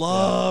himself.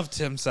 loved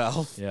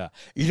himself. Yeah.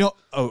 You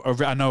know,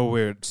 I know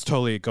we're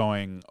totally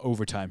going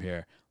overtime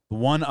here.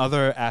 One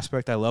other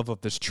aspect I love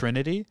of this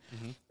Trinity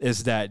Mhm.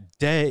 is that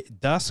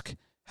Dusk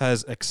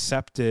has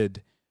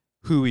accepted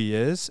who he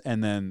is,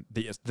 and then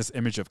this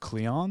image of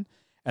Cleon.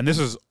 And this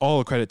is all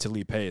a credit to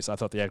Lee Pace. I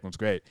thought the acting was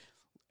great.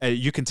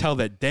 You can tell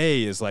that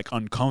Day is like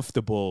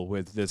uncomfortable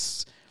with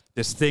this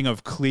thing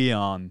of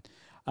Cleon.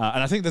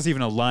 And I think there's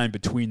even a line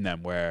between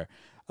them where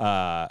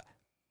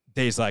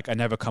Day's like, I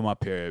never come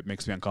up here, it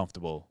makes me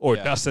uncomfortable. Or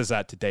Yeah. Dust says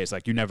that to Day, it's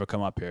like, you never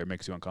come up here, it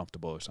makes you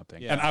uncomfortable or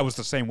something. Yeah. And I was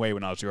the same way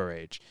when I was your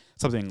age.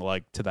 Something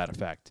like to that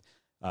effect.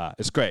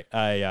 It's great.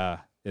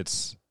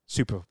 It's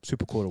super,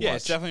 super cool to Yeah, watch.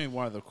 it's definitely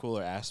one of the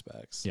cooler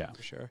aspects. Yeah.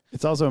 for sure.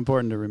 It's also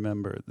important to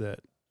remember that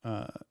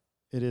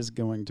it is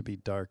going to be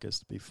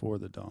darkest before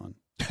the dawn.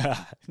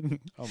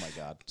 Oh my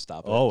God,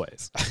 stop it.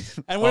 Always.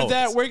 And with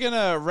that, Always. we're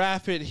gonna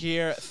wrap it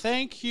here.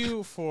 Thank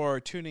you for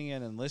tuning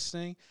in and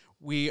listening.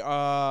 We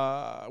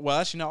well,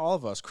 actually, not all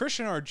of us.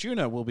 Christian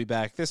Arjuna will be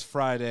back this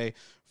Friday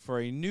for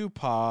a new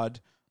pod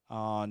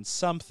on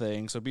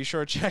something. So be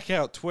sure to check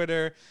out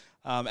Twitter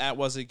at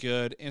Was It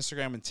Good,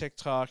 Instagram and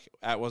TikTok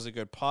at Was It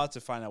Good Pod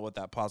to find out what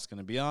that pod's going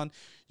to be on.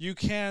 You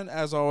can,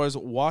 as always,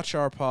 watch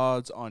our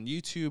pods on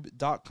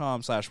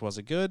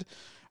YouTube.com/wasitgood.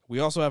 We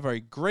also have our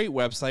great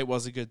website,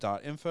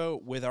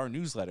 wasitgood.info, with our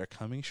newsletter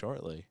coming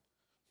shortly.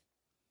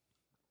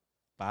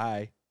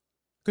 Bye.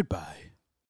 Goodbye.